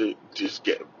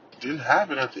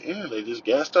have it at the end. They just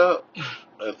gassed out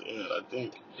at the end. I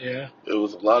think. Yeah. There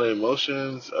was a lot of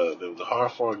emotions. There was a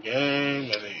hard-fought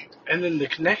game. And then the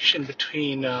connection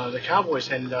between the Cowboys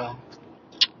and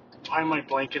why am I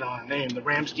blanking on a name? The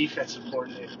Rams defensive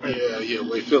coordinator. Right? Yeah.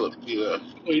 Wade Phillips. Yeah.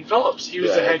 Wade Phillips. He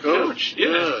was the head coach.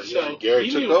 Yeah. So Gary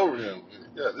took over him.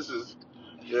 Yeah, this is.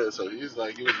 Yeah, so he's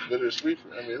like, it was bittersweet.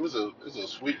 I mean, it was a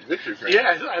sweet victory for him.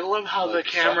 Yeah, I love how Like the the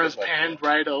soccer cameras back panned then.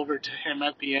 right over to him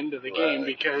at the end of the game Right.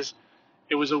 because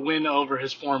it was a win over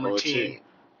his former Our team. team.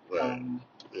 Right.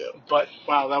 Yeah. But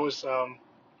wow, that was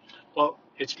well.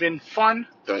 It's been fun.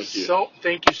 Thank you. So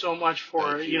thank you so much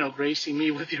for Thank you. gracing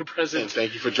me with your And presence.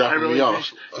 thank you for I dropping really me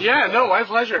off. appreciate. Yeah, no, my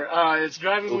pleasure. It's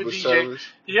driving with Uber DJ. service.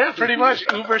 Yeah, pretty much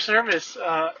Uber service.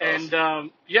 And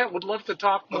Awesome. yeah, would love to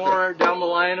talk Okay. more down the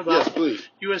line Yes, about please.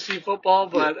 USC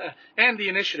football, Yeah. but and the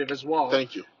initiative as well.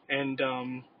 Thank you. And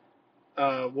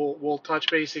we'll touch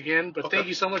base again. But Okay. thank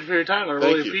you so much for your time. I Thank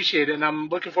really you. appreciate it, and I'm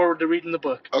looking forward to reading the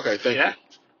book. Okay, thank Yeah?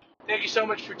 you. Thank you so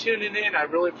much for tuning in. I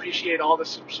really appreciate all the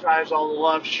subscribes, all the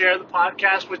love. Share the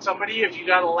podcast with somebody if you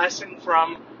got a lesson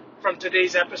from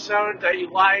today's episode that you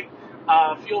like.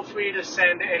 Feel free to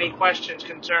send any questions,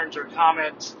 concerns, or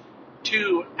comments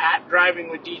to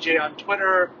 @DrivingWithDJ on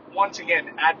Twitter. Once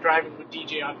again,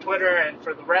 @DrivingWithDJ on Twitter. And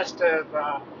for the rest of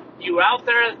you out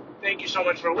there, thank you so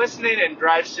much for listening, and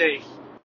drive safe.